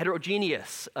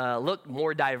 heterogeneous, look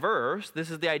more diverse,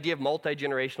 this is the idea of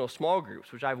multi-generational small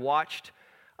groups, which I've watched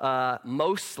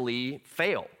mostly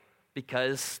fail,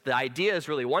 because the idea is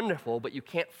really wonderful, but you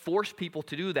can't force people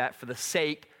to do that for the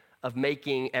sake of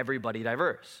making everybody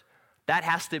diverse. That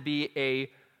has to be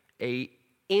a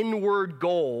inward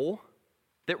goal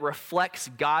that reflects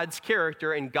God's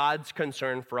character and God's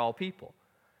concern for all people.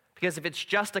 Because if it's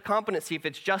just a competency, if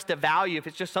it's just a value, if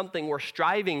it's just something we're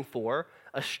striving for,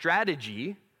 a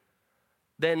strategy,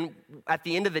 then at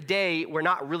the end of the day, we're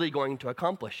not really going to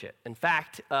accomplish it. In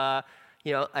fact, at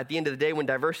the end of the day, when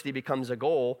diversity becomes a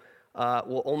goal,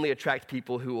 we'll only attract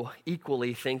people who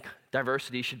equally think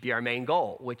diversity should be our main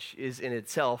goal, which is in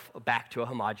itself back to a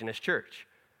homogeneous church.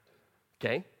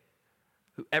 Okay?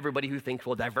 Everybody who thinks,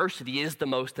 well, diversity is the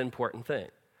most important thing.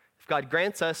 If God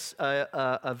grants us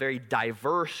a very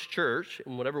diverse church,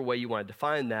 in whatever way you want to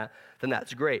define that, then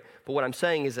that's great. But what I'm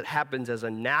saying is it happens as a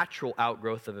natural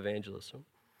outgrowth of evangelism.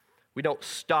 We don't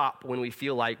stop when we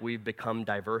feel like we've become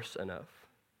diverse enough.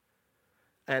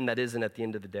 And that isn't, at the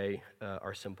end of the day,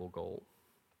 our simple goal.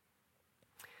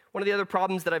 One of the other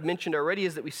problems that I've mentioned already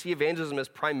is that we see evangelism as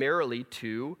primarily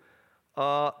to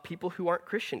people who aren't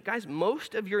Christian. Guys,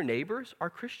 most of your neighbors are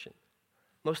Christian.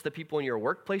 Most of the people in your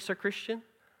workplace are Christian.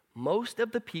 Most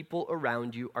of the people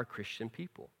around you are Christian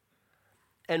people.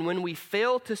 And when we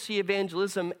fail to see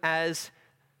evangelism as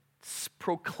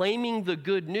proclaiming the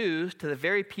good news to the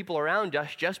very people around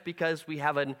us just because we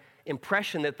have an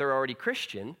impression that they're already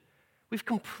Christian, we've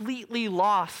completely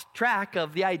lost track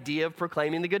of the idea of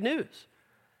proclaiming the good news.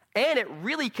 And it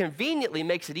really conveniently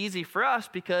makes it easy for us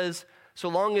because so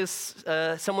long as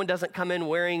someone doesn't come in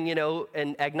wearing,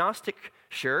 an agnostic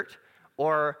shirt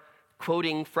or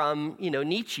quoting from,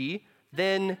 Nietzsche,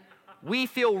 then we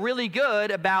feel really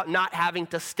good about not having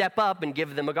to step up and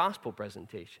give them a gospel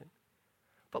presentation.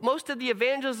 But most of the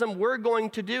evangelism we're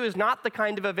going to do is not the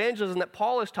kind of evangelism that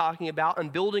Paul is talking about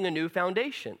and building a new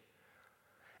foundation.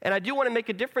 And I do want to make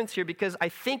a difference here because I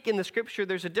think in the scripture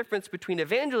there's a difference between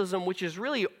evangelism, which is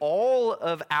really all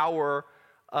of our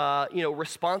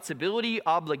responsibility,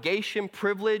 obligation,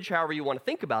 privilege, however you want to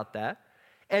think about that,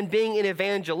 and being an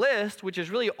evangelist, which is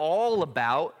really all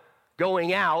about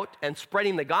going out and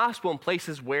spreading the gospel in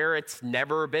places where it's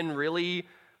never been really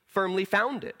firmly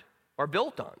founded or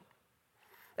built on.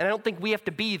 And I don't think we have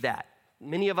to be that.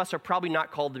 Many of us are probably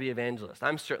not called to be evangelists.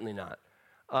 I'm certainly not.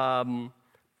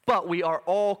 But we are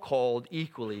all called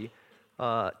equally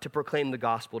to proclaim the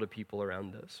gospel to people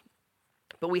around us.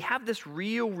 But we have this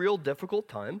real difficult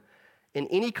time in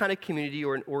any kind of community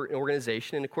or an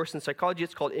organization. And of course, in psychology,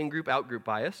 it's called in-group, out-group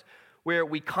bias, where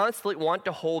we constantly want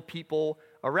to hold people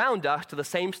around us to the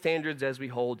same standards as we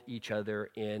hold each other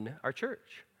in our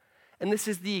church. And this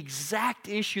is the exact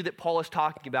issue that Paul is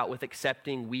talking about with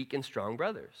accepting weak and strong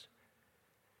brothers.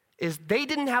 Is they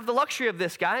didn't have the luxury of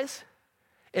this, guys.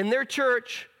 In their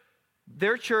church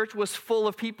was full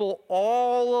of people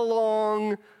all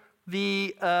along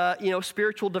the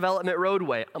spiritual development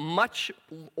roadway, a much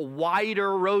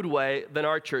wider roadway than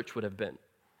our church would have been.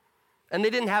 And they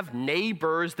didn't have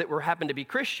neighbors that happened to be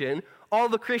Christian. All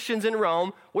the Christians in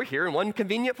Rome were here in one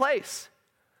convenient place.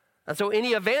 And so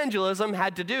any evangelism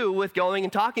had to do with going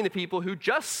and talking to people who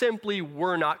just simply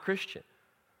were not Christian.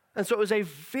 And so it was a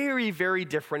very, very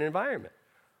different environment.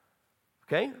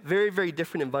 Okay? Very, very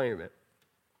different environment.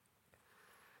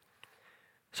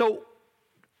 So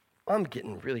I'm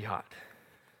getting really hot.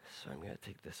 So I'm going to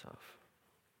take this off.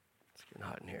 It's getting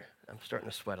hot in here. I'm starting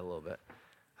to sweat a little bit.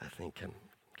 I think I'm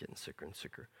getting sicker and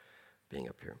sicker being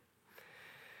up here.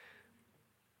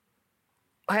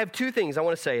 I have two things I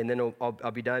want to say, and then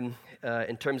I'll be done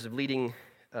in terms of leading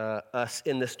us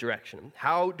in this direction.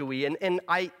 How do we, and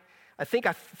I feel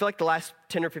like the last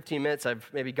 10 or 15 minutes I've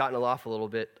maybe gotten off a little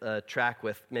bit track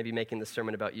with maybe making this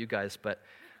sermon about you guys, but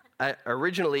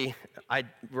originally I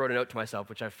wrote a note to myself,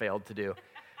 which I failed to do,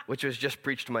 which was just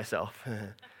preach to myself.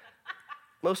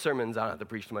 Most sermons I don't have to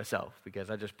preach to myself because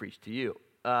I just preach to you.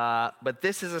 But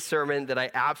this is a sermon that I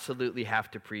absolutely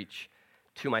have to preach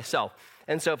to myself.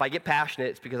 And so if I get passionate,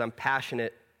 it's because I'm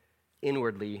passionate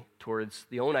inwardly towards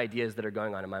the own ideas that are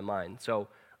going on in my mind. So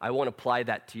I won't apply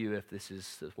that to you if this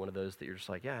is one of those that you're just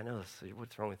like, yeah, I know this.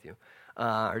 What's wrong with you?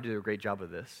 Or do a great job of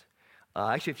this.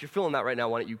 Actually, if you're feeling that right now,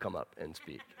 why don't you come up and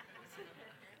speak?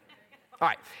 All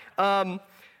right.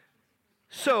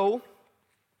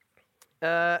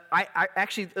 I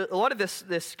actually, a lot of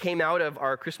this came out of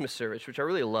our Christmas service, which I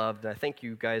really loved, and I thank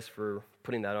you guys for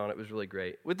putting that on. It was really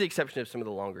great, with the exception of some of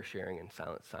the longer sharing and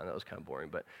silent sound. That was kind of boring,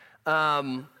 but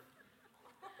I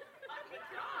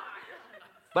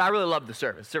really loved the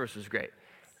service. The service was great.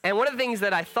 And one of the things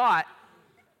that I thought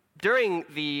during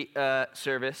the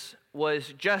service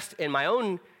was just in my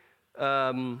own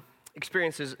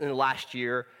experiences in the last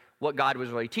year, what God was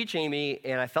really teaching me,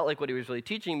 and I felt like what he was really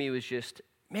teaching me was just,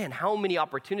 man, how many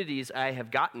opportunities I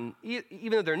have gotten,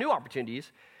 even though they're new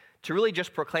opportunities, to really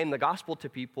just proclaim the gospel to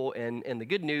people and the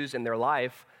good news in their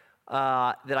life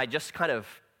that I just kind of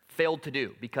failed to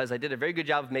do because I did a very good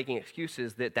job of making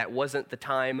excuses that wasn't the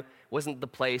time, wasn't the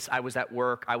place. I was at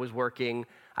work, I was working,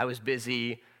 I was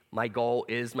busy. My goal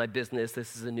is my business.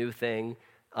 This is a new thing.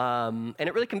 And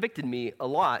it really convicted me a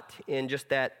lot in just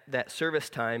that service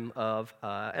time of,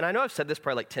 and I know I've said this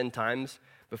probably like 10 times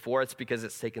before. It's because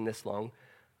it's taken this long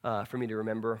for me to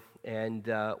remember. And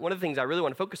one of the things I really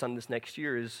want to focus on this next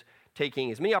year is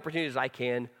taking as many opportunities as I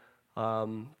can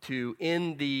to,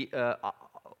 in the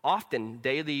often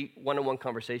daily one-on-one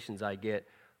conversations I get,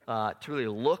 to really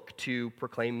look to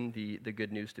proclaim the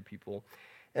good news to people.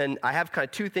 And I have kind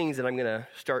of two things that I'm going to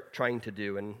start trying to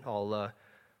do, and I'll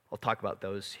talk about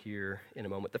those here in a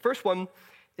moment. The first one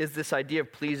is this idea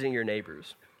of pleasing your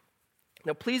neighbors.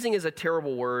 Now, pleasing is a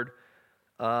terrible word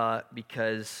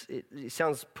because it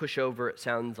sounds pushover. It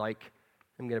sounds like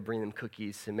I'm going to bring them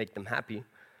cookies and make them happy.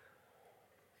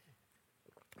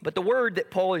 But the word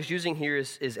that Paul is using here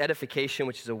is edification,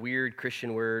 which is a weird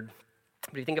Christian word.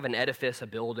 But you think of an edifice, a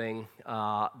building,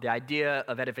 the idea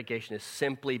of edification is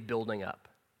simply building up.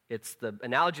 It's the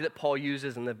analogy that Paul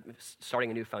uses in starting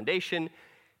a new foundation.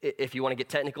 If you want to get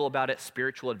technical about it,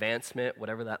 spiritual advancement,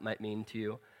 whatever that might mean to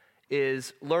you,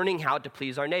 is learning how to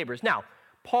please our neighbors. Now,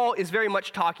 Paul is very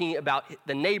much talking about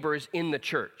the neighbors in the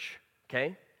church,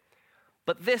 okay?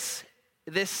 But this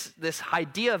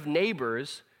idea of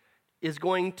neighbors is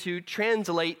going to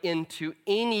translate into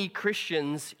any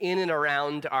Christians in and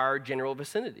around our general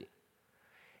vicinity.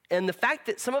 And the fact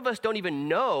that some of us don't even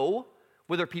know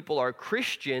whether people are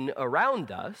Christian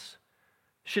around us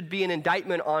should be an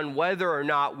indictment on whether or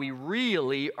not we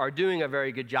really are doing a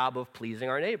very good job of pleasing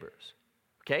our neighbors,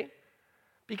 okay?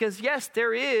 Because yes,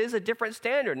 there is a different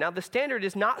standard. Now, the standard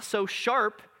is not so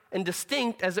sharp and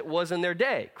distinct as it was in their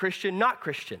day, Christian, not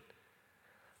Christian.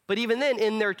 But even then,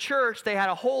 in their church, they had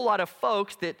a whole lot of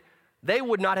folks that they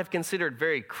would not have considered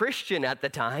very Christian at the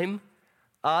time,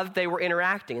 that they were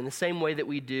interacting in the same way that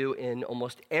we do in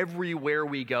almost everywhere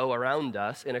we go around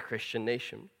us in a Christian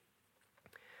nation.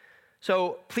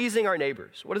 So, pleasing our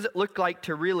neighbors. What does it look like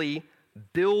to really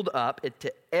build up,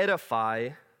 to edify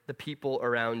the people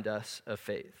around us of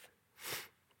faith?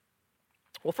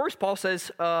 Well, first, Paul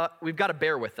says we've got to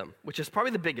bear with them, which is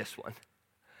probably the biggest one.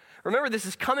 Remember, this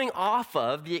is coming off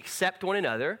of the accept one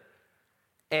another,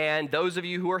 and those of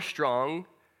you who are strong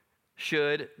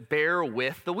should bear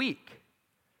with the weak.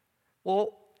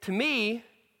 Well, to me,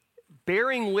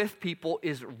 bearing with people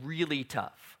is really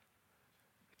tough,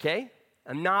 okay?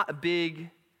 I'm not a big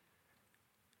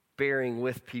bearing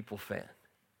with people fan,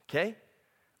 okay?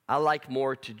 I like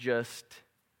more to just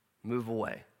move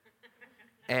away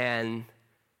and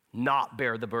not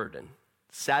bear the burden.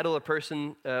 Saddle a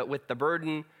person with the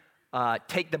burden,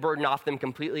 take the burden off them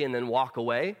completely and then walk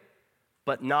away,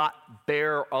 but not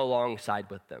bear alongside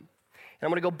with them. And I'm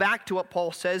going to go back to what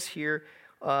Paul says here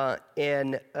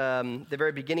in the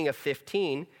very beginning of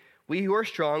 15. We who are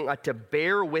strong ought to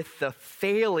bear with the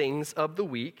failings of the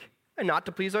weak and not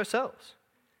to please ourselves.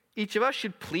 Each of us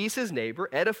should please his neighbor,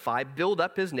 edify, build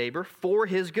up his neighbor for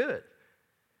his good.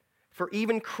 For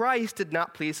even Christ did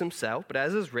not please himself, but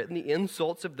as is written, the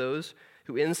insults of those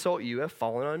who insult you have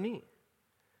fallen on me.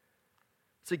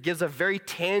 So it gives a very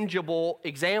tangible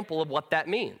example of what that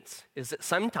means, is that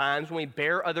sometimes when we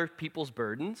bear other people's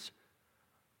burdens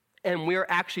and we're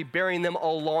actually bearing them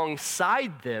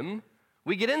alongside them,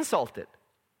 we get insulted.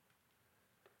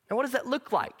 Now, what does that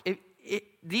look like?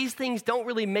 These things don't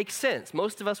really make sense.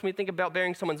 Most of us, when we think about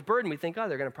bearing someone's burden, we think, oh,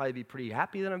 they're going to probably be pretty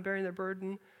happy that I'm bearing their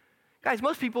burden. Guys,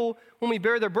 most people, when we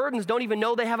bear their burdens, don't even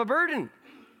know they have a burden.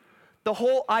 The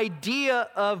whole idea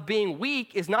of being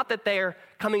weak is not that they're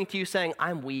coming to you saying,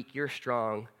 I'm weak, you're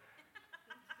strong.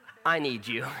 I need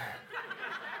you.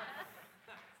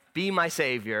 Be my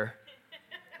savior.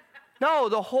 No,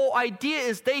 the whole idea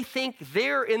is they think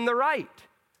they're in the right.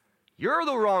 You're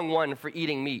the wrong one for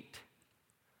eating meat.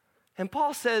 And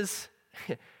Paul says,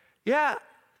 yeah,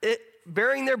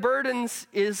 bearing their burdens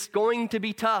is going to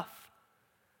be tough.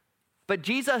 But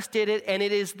Jesus did it, and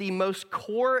it is the most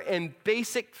core and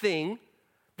basic thing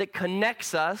that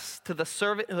connects us to the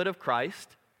servanthood of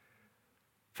Christ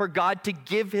for God to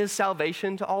give his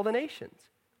salvation to all the nations.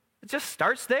 It just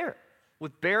starts there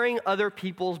with bearing other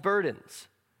people's burdens.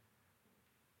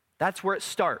 That's where it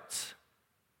starts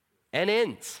and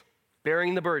ends,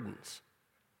 bearing the burdens.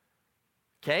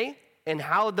 Okay? And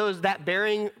how that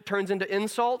bearing turns into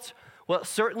insults? Well, it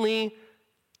certainly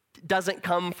doesn't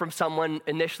come from someone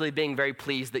initially being very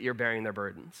pleased that you're bearing their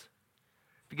burdens.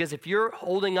 Because if you're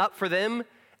holding up for them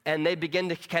and they begin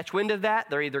to catch wind of that,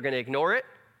 they're either going to ignore it,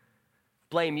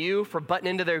 blame you for butting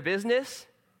into their business,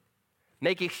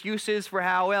 make excuses for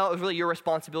how, well, it was really your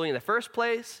responsibility in the first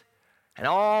place, and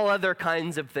all other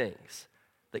kinds of things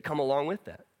that come along with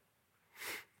that.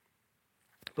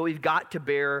 But we've got to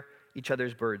bear each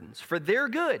other's burdens for their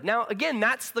good. Now, again,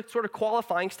 that's the sort of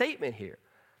qualifying statement here.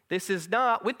 This is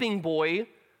not whipping boy,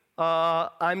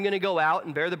 I'm going to go out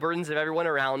and bear the burdens of everyone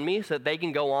around me so that they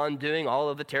can go on doing all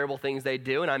of the terrible things they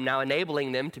do, and I'm now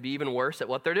enabling them to be even worse at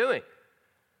what they're doing.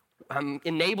 I'm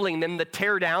enabling them to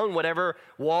tear down whatever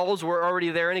walls were already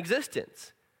there in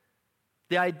existence.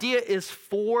 The idea is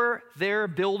for their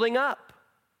building up.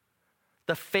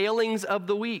 The failings of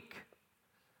the weak.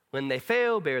 When they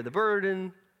fail, bear the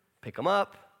burden, pick them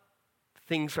up.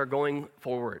 Things are going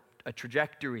forward. A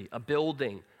trajectory, a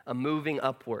building, a moving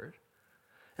upward.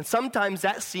 And sometimes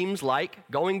that seems like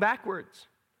going backwards.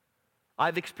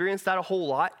 I've experienced that a whole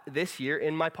lot this year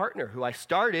in my partner, who I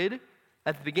started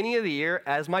at the beginning of the year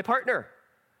as my partner,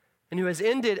 and who has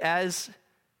ended as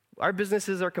our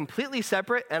businesses are completely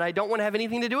separate, and I don't want to have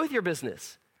anything to do with your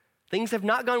business. Things have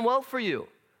not gone well for you.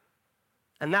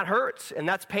 And that hurts, and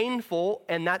that's painful,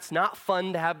 and that's not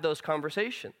fun to have those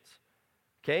conversations.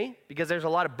 Okay? Because there's a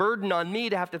lot of burden on me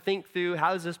to have to think through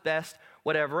how is this best,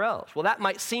 whatever else. Well, that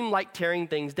might seem like tearing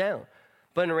things down.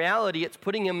 But in reality, it's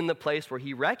putting him in the place where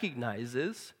he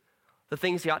recognizes the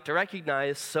things he ought to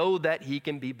recognize so that he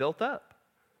can be built up.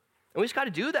 And we just got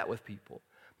to do that with people.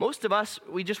 Most of us,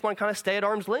 we just want to kind of stay at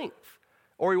arm's length.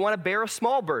 Or we want to bear a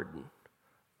small burden.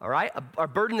 All right? A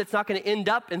burden that's not going to end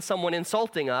up in someone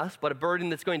insulting us, but a burden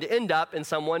that's going to end up in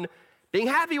someone being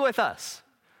happy with us.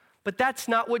 But that's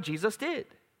not what Jesus did.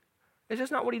 It's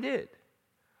just not what he did.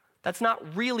 That's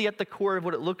not really at the core of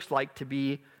what it looks like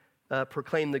to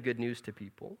proclaim the good news to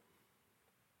people.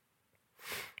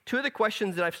 Two of the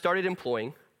questions that I've started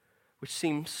employing, which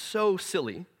seem so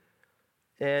silly,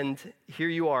 and here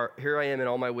I am in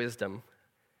all my wisdom.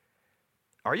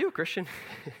 Are you a Christian?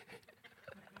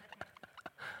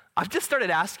 I've just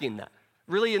started asking that,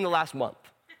 really in the last month.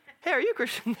 Hey, are you a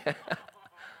Christian?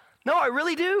 No, I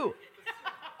really do.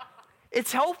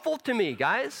 It's helpful to me,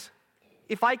 guys,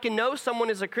 if I can know someone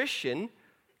is a Christian,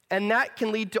 and that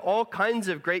can lead to all kinds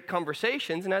of great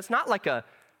conversations, and that's not like are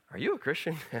you a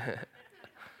Christian?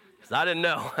 Because I didn't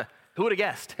know. Who would have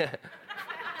guessed?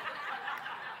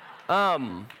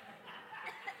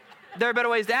 there are better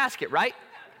ways to ask it, right?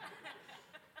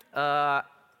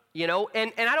 You know,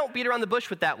 and I don't beat around the bush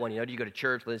with that one. You know, do you go to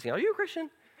church? Are you a Christian?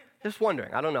 Just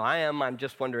wondering. I don't know. I am. I'm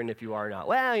just wondering if you are or not.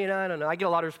 Well, you know, I don't know. I get a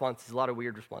lot of responses, a lot of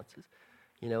weird responses,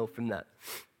 you know, from that.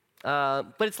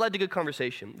 But it's led to good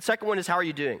conversation. The second one is, how are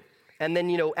you doing? And then,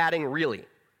 you know, adding really,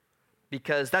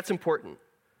 because that's important.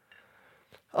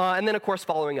 And then, of course,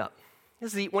 following up.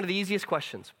 This is one of the easiest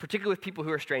questions, particularly with people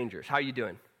who are strangers. How are you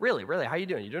doing? Really? How are you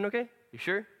doing? You doing okay? You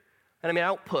sure? And I mean, I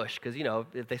don't push, because, you know,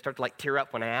 if they start to, like, tear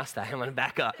up when I ask that, I'm going to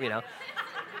back up, you know.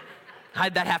 I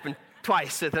had that happen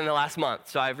twice within the last month,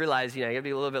 so I've realized, you know, you got to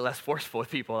be a little bit less forceful with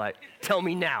people, like, tell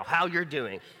me now how you're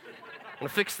doing. I'm going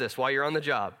to fix this while you're on the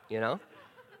job, you know.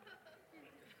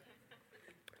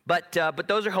 But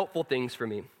those are helpful things for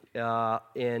me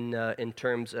in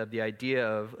terms of the idea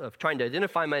of trying to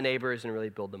identify my neighbors and really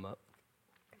build them up.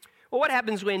 Well, what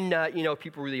happens when, you know,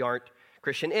 people really aren't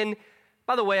Christian? And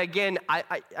by the way, again,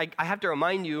 I have to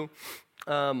remind you,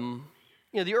 you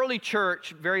know, the early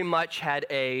church very much had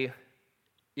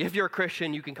if you're a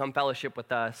Christian, you can come fellowship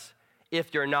with us.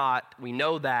 If you're not, we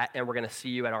know that, and we're going to see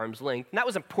you at arm's length. And that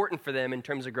was important for them in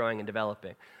terms of growing and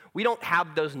developing. We don't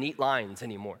have those neat lines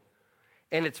anymore,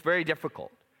 and it's very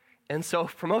difficult. And so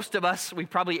for most of us, we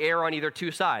probably err on either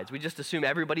two sides. We just assume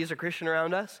everybody's a Christian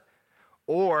around us,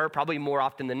 or probably more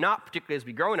often than not, particularly as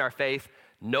we grow in our faith,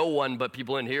 no one but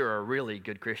people in here are really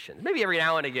good Christians. Maybe every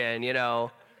now and again, you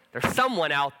know, there's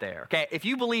someone out there, okay? If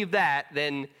you believe that,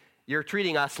 then you're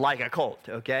treating us like a cult,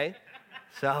 okay?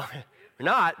 So we're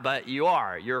not, but you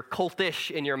are. You're cultish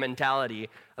in your mentality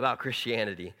about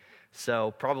Christianity.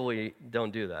 So probably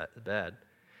don't do that. It's bad.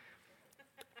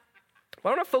 But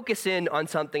I want to focus in on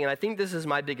something, and I think this is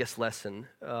my biggest lesson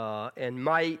and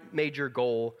my major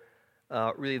goal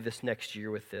really this next year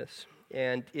with this.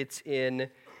 And it's in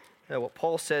what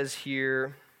Paul says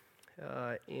here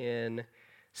in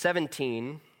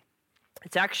 17.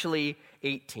 It's actually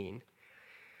 18.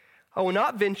 I will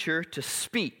not venture to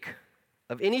speak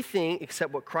of anything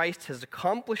except what Christ has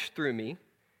accomplished through me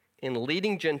in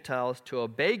leading Gentiles to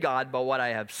obey God by what I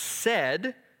have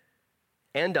said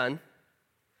and done,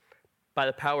 by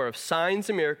the power of signs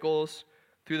and miracles,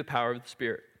 through the power of the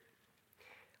Spirit.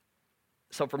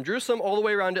 So from Jerusalem all the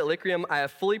way around to Illyricum, I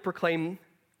have fully proclaimed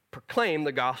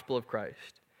the gospel of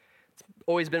Christ. It's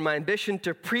always been my ambition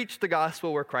to preach the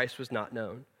gospel where Christ was not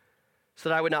known, so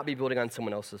that I would not be building on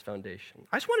someone else's foundation.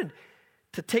 I just wanted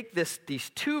to take these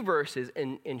two verses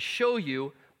and show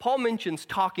you, Paul mentions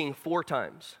talking 4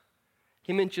 times.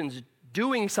 He mentions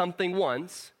doing something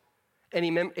once, and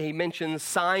he mentions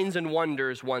signs and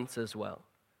wonders once as well.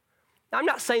 Now, I'm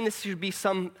not saying this should be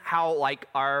somehow like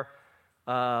our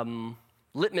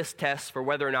litmus test for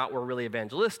whether or not we're really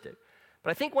evangelistic.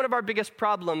 But I think one of our biggest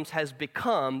problems has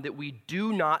become that we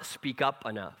do not speak up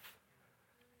enough.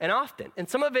 And often. And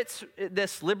some of it's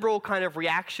this liberal kind of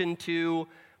reaction to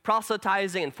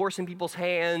proselytizing and forcing people's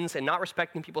hands and not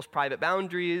respecting people's private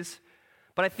boundaries.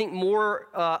 But I think more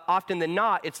often than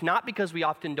not, it's not because we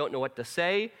often don't know what to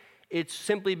say. It's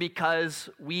simply because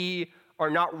we are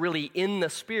not really in the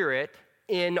Spirit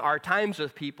in our times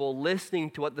with people, listening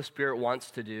to what the Spirit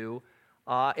wants to do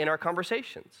in our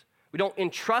conversations. We don't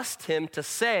entrust Him to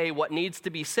say what needs to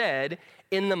be said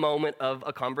in the moment of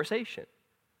a conversation.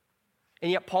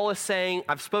 And yet Paul is saying,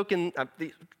 I've spoken,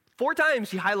 4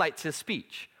 times he highlights his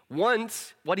speech.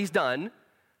 Once, what he's done,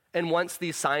 and once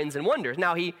these signs and wonders.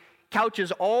 Now, he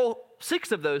couches all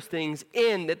 6 of those things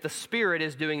in that the Spirit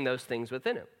is doing those things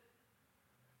within him.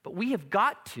 But we have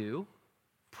got to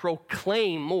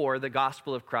proclaim more the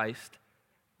gospel of Christ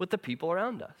with the people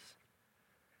around us.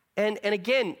 And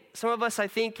again, some of us, I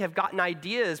think, have gotten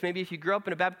ideas. Maybe if you grew up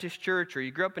in a Baptist church or you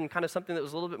grew up in kind of something that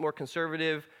was a little bit more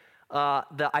conservative,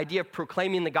 the idea of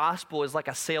proclaiming the gospel is like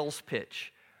a sales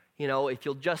pitch. You know, if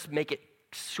you'll just make it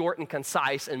short and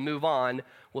concise and move on,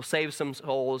 we'll save some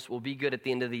souls, we'll be good at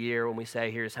the end of the year when we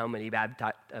say, here's how many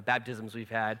baptisms we've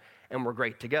had, and we're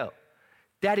great to go.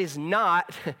 That is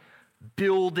not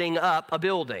building up a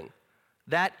building.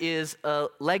 That is a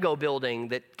Lego building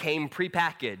that came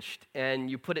prepackaged, and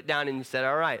you put it down and you said,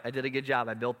 all right, I did a good job,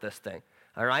 I built this thing,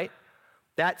 all right?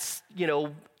 That's, you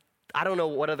know, I don't know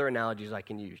what other analogies I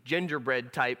can use.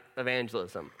 Gingerbread type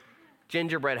evangelism.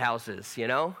 Gingerbread houses, you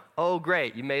know? Oh,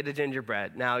 great, you made the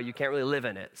gingerbread. Now you can't really live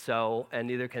in it, so, and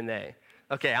neither can they.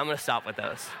 Okay, I'm going to stop with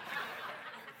those.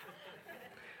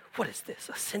 What is this,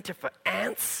 a center for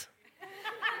ants?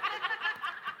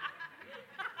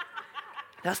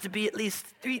 It has to be at least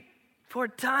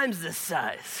 3-4 times this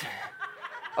size.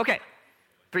 Okay,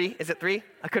 3, is it 3?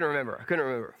 I couldn't remember.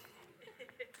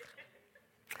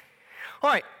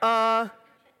 All right,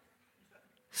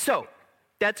 so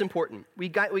That's important. We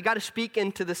got to speak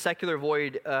into the secular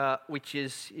void, which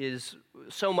is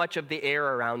so much of the air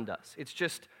around us. It's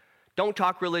just, don't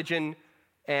talk religion,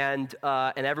 and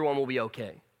everyone will be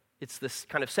okay. It's this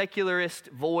kind of secularist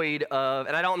void of,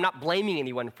 and I'm not blaming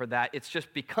anyone for that. It's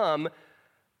just become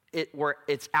where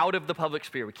it's out of the public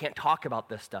sphere. We can't talk about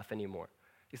this stuff anymore.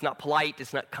 It's not polite.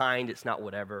 It's not kind. It's not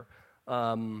whatever.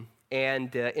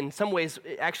 And in some ways,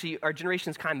 actually, our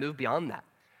generation's kind of moved beyond that.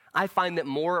 I find that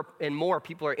more and more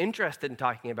people are interested in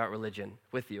talking about religion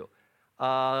with you.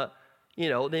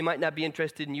 They might not be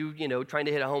interested in you, trying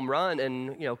to hit a home run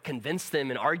and, convince them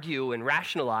and argue and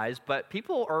rationalize, but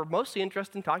people are mostly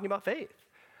interested in talking about faith.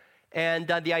 And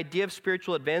the idea of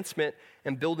spiritual advancement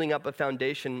and building up a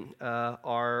foundation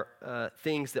are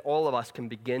things that all of us can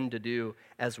begin to do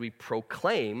as we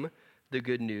proclaim the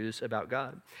good news about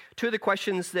God. Two of the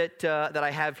questions that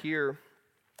I have here,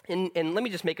 and let me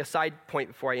just make a side point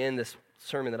before I end this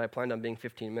sermon that I planned on being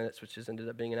 15 minutes, which has ended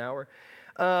up being an hour.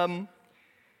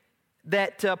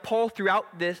 That Paul,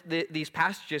 throughout these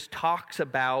passages, talks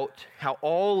about how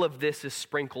all of this is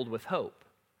sprinkled with hope,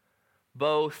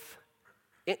 both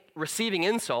receiving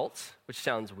insults, which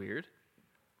sounds weird,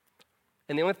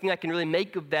 and the only thing I can really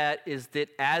make of that is that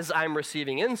as I'm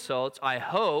receiving insults, I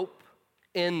hope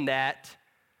in that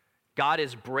God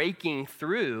is breaking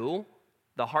through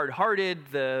the hard-hearted,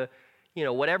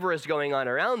 whatever is going on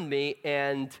around me,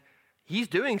 and he's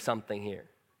doing something here.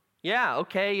 Yeah,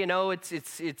 okay,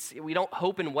 it's we don't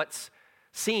hope in what's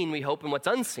seen, we hope in what's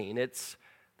unseen.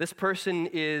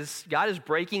 God is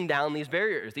breaking down these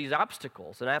barriers, these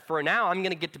obstacles. And for now, I'm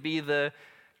going to get to be the,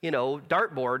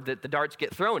 dartboard that the darts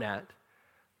get thrown at.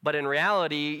 But in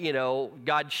reality,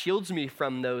 God shields me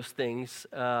from those things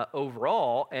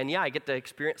overall. And yeah, I get to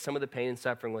experience some of the pain and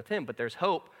suffering with him. But there's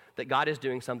hope that God is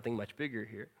doing something much bigger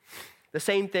here. The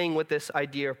same thing with this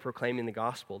idea of proclaiming the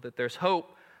gospel, that there's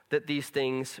hope that these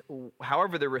things,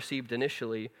 however they're received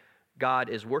initially, God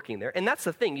is working there. And that's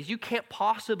the thing, is you can't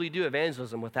possibly do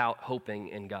evangelism without hoping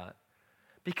in God.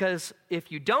 Because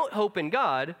if you don't hope in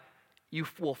God, you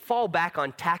will fall back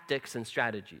on tactics and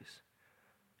strategies.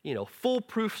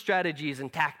 Foolproof strategies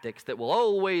and tactics that will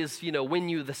always, win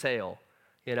you the sale,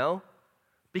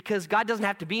 Because God doesn't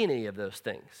have to be in any of those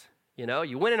things.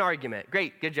 You win an argument,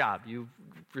 great, good job, you've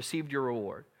received your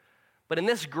reward. But in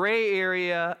this gray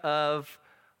area of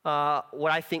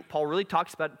what I think Paul really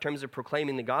talks about in terms of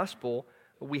proclaiming the gospel,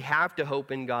 we have to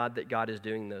hope in God that God is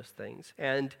doing those things.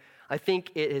 And I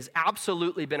think it has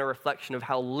absolutely been a reflection of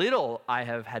how little I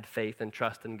have had faith and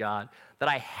trust in God that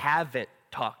I haven't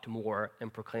talked more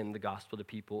and proclaimed the gospel to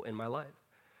people in my life.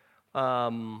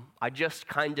 I just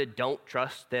kind of don't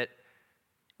trust that.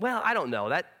 Well, I don't know.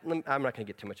 I'm not going to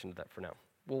get too much into that for now.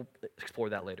 We'll explore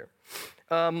that later.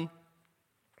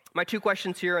 My two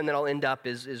questions here, and then I'll end up,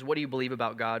 is what do you believe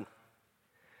about God?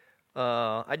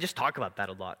 I just talk about that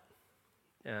a lot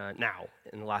now,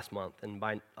 in the last month. And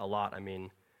by a lot, I mean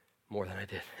more than I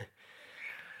did.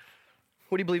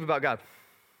 What do you believe about God?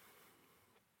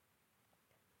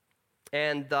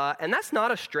 And that's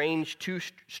not too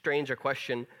strange a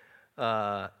question.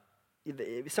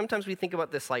 Sometimes we think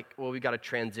about this like, well, we've got to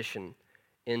transition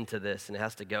into this, and it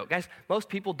has to go. Guys, most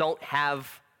people don't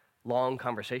have long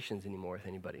conversations anymore with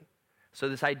anybody. So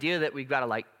this idea that we've got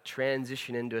to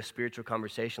transition into a spiritual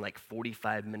conversation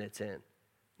 45 minutes in.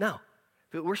 No,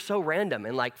 but we're so random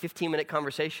in 15-minute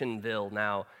conversationville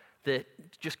now that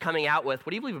just coming out with,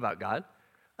 what do you believe about God?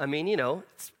 I mean,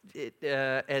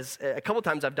 as a couple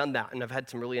times I've done that, and I've had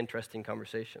some really interesting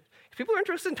conversations. People are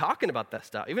interested in talking about that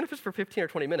stuff, even if it's for 15 or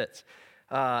 20 minutes,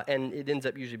 and it ends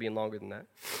up usually being longer than that.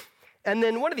 And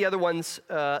then one of the other ones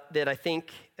that I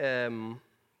think,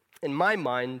 in my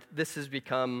mind, this has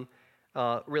become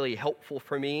really helpful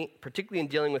for me, particularly in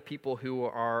dealing with people who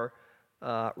are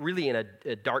really in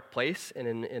a dark place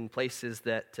and in places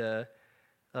that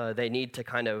they need to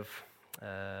kind of,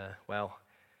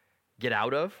 get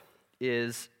out of,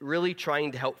 is really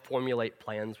trying to help formulate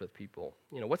plans with people.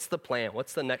 What's the plan?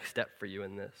 What's the next step for you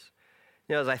in this?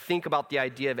 As I think about the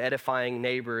idea of edifying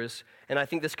neighbors, and I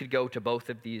think this could go to both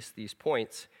of these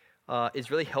points, is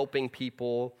really helping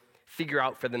people figure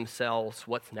out for themselves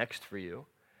what's next for you.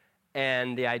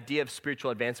 And the idea of spiritual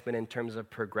advancement in terms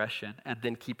of progression, and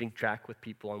then keeping track with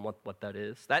people on what that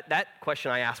is. That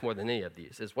question I ask more than any of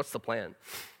these is, what's the plan?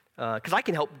 Because I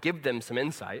can help give them some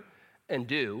insight, and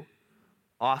do,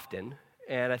 often,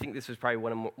 and I think this is probably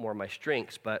one of more of my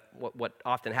strengths, but what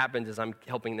often happens is I'm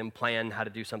helping them plan how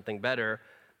to do something better,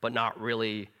 but not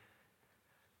really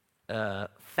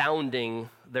founding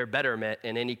their betterment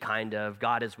in any kind of,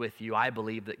 God is with you, I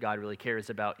believe that God really cares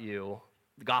about you,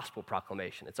 the gospel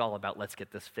proclamation. It's all about, let's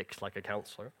get this fixed like a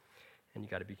counselor. and you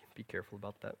got to be careful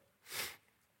about that.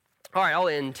 All right, I'll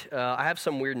end. I have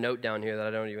some weird note down here that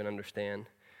I don't even understand.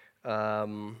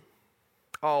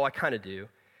 I kind of do.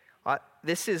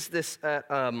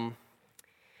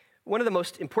 One of the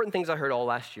most important things I heard all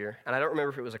last year, and I don't remember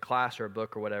if it was a class or a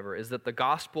book or whatever, is that the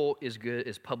gospel is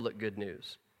public good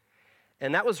news.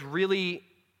 And that was really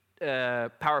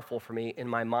powerful for me in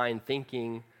my mind,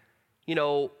 thinking,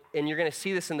 and you're going to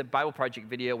see this in the Bible Project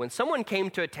video, when someone came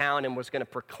to a town and was going to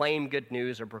proclaim good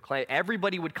news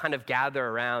everybody would kind of gather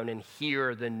around and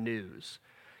hear the news.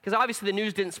 Because obviously the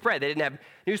news didn't spread. They didn't have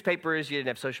newspapers, you didn't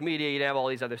have social media, you didn't have all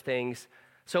these other things.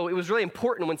 So it was really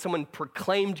important when someone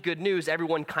proclaimed good news,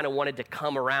 everyone kind of wanted to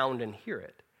come around and hear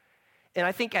it. And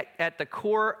I think at the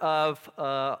core of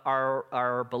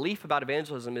our belief about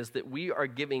evangelism is that we are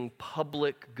giving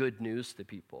public good news to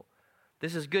people.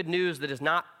 This is good news that is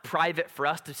not private for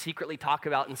us to secretly talk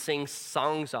about and sing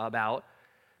songs about,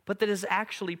 but that is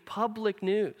actually public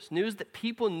news that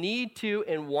people need to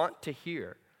and want to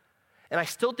hear. And I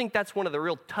still think that's one of the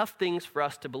real tough things for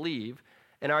us to believe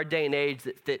in our day and age,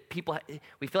 that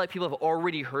we feel like people have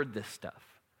already heard this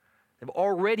stuff. They've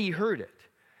already heard it.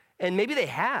 And maybe they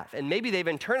have, and maybe they've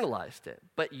internalized it,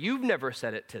 but you've never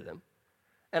said it to them.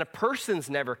 And a person's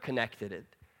never connected it.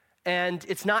 And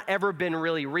it's not ever been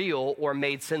really real or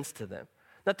made sense to them.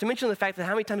 Not to mention the fact that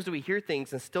how many times do we hear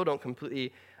things and still don't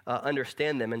completely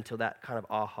understand them until that kind of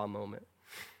aha moment.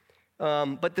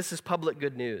 But this is public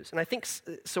good news. And I think,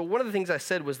 so one of the things I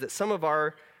said was that some of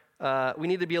we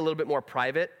need to be a little bit more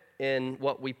private in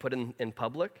what we put in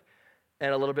public,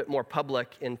 and a little bit more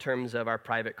public in terms of our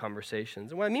private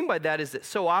conversations. And what I mean by that is that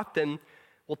so often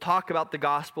we'll talk about the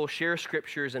gospel, share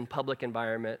scriptures in public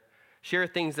environment, share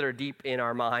things that are deep in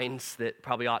our minds that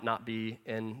probably ought not be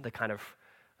in the kind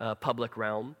of public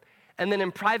realm. And then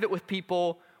in private with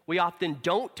people, we often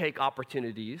don't take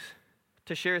opportunities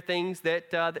to share things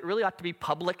that really ought to be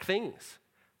public things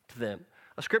to them.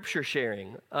 A scripture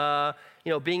sharing,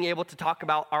 being able to talk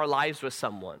about our lives with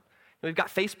someone. We've got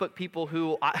Facebook people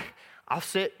who I'll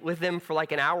sit with them for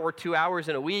like an hour or 2 hours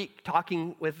in a week,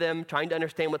 talking with them, trying to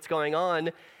understand what's going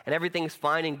on, and everything's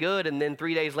fine and good. And then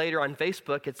 3 days later on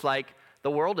Facebook, it's like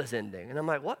the world is ending. And I'm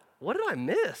like, what did I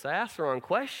miss? I asked the wrong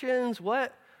questions.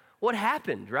 What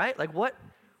happened, right? Like what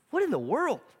in the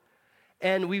world?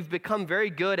 And we've become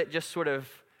very good at just sort of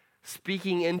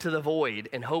speaking into the void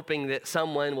and hoping that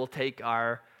someone will take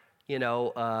our,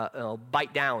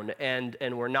 bite down. And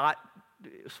we're not,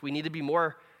 we need to be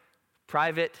more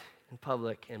private and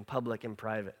public and public and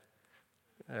private.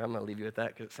 I'm going to leave you with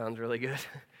that because it sounds really good.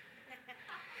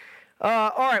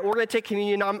 All right, we're going to take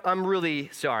communion. I'm really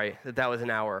sorry that was an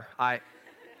hour. I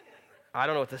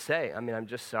don't know what to say. I mean, I'm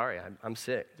just sorry. I'm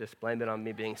sick. Just blame it on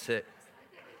me being sick.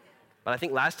 But I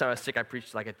think last time I was sick, I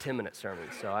preached like a 10-minute sermon,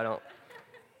 so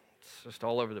it's just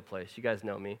all over the place. You guys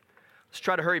know me. Let's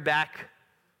try to hurry back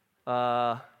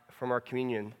from our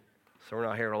communion so we're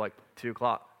not here till like 2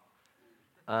 o'clock.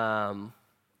 And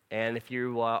if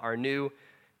you are new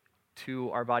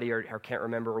to our body or can't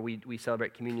remember, we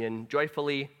celebrate communion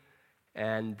joyfully.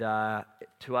 And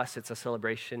to us, it's a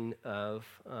celebration of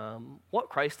what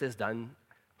Christ has done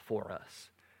for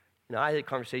us. I had a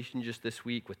conversation just this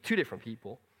week with 2 different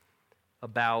people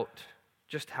about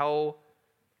just how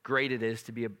great it is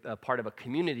to be a part of a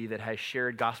community that has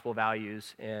shared gospel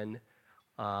values, and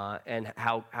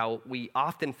how we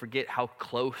often forget how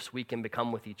close we can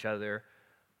become with each other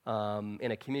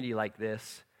in a community like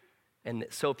this, and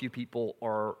that so few people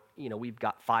are, we've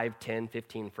got 5, 10,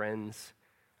 15 friends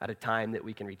at a time that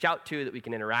we can reach out to, that we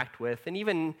can interact with, and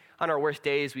even on our worst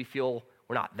days, we feel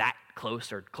we're not that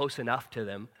close or close enough to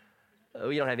them.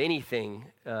 We don't have anything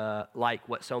like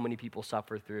what so many people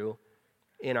suffer through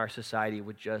in our society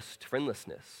with just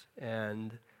friendlessness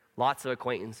and lots of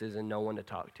acquaintances and no one to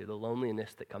talk to, the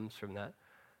loneliness that comes from that.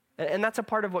 And that's a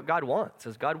part of what God wants,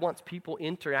 is God wants people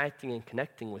interacting and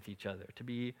connecting with each other, to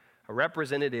be a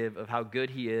representative of how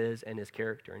good he is and his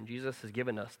character. And Jesus has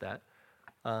given us that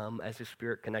as his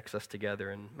Spirit connects us together.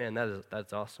 And man,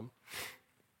 that's awesome.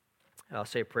 I'll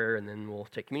say a prayer and then we'll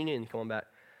take communion and come on back.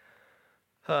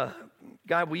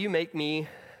 God, will you make me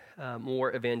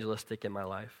more evangelistic in my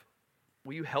life?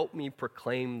 Will you help me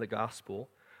proclaim the gospel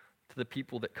to the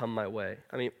people that come my way?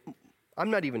 I mean,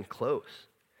 I'm not even close.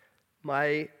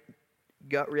 My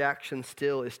gut reaction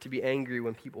still is to be angry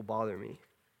when people bother me.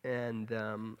 And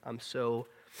I'm so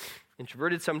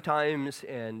introverted sometimes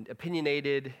and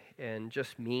opinionated and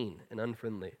just mean and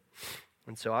unfriendly.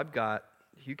 And so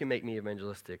you can make me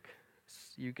evangelistic.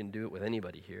 You can do it with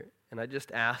anybody here. And I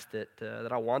just asked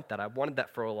that I want that. I've wanted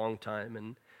that for a long time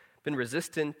and been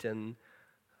resistant and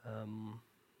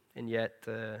yet,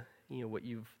 what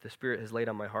the Spirit has laid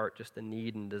on my heart, just the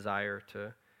need and desire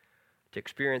to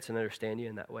experience and understand you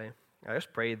in that way. I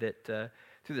just pray that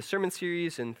through the sermon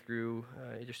series and through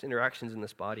just interactions in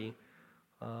this body,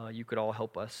 you could all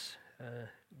help us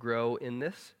grow in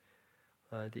this,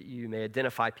 that you may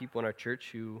identify people in our church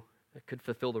who could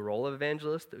fulfill the role of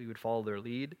evangelists, that we would follow their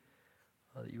lead,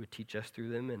 that you would teach us through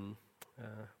them. And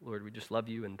Lord, we just love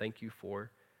you and thank you for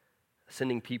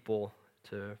sending people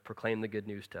to proclaim the good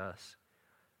news to us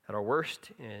at our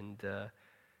worst, and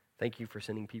thank you for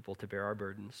sending people to bear our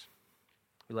burdens.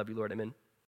 We love you, Lord. Amen.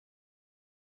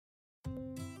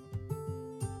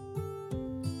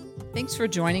 Thanks for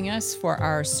joining us for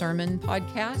our sermon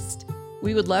podcast.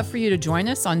 We would love for you to join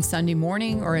us on Sunday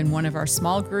morning or in one of our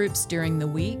small groups during the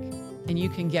week, and you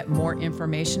can get more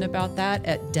information about that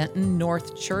at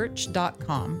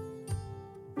dentonnorthchurch.com.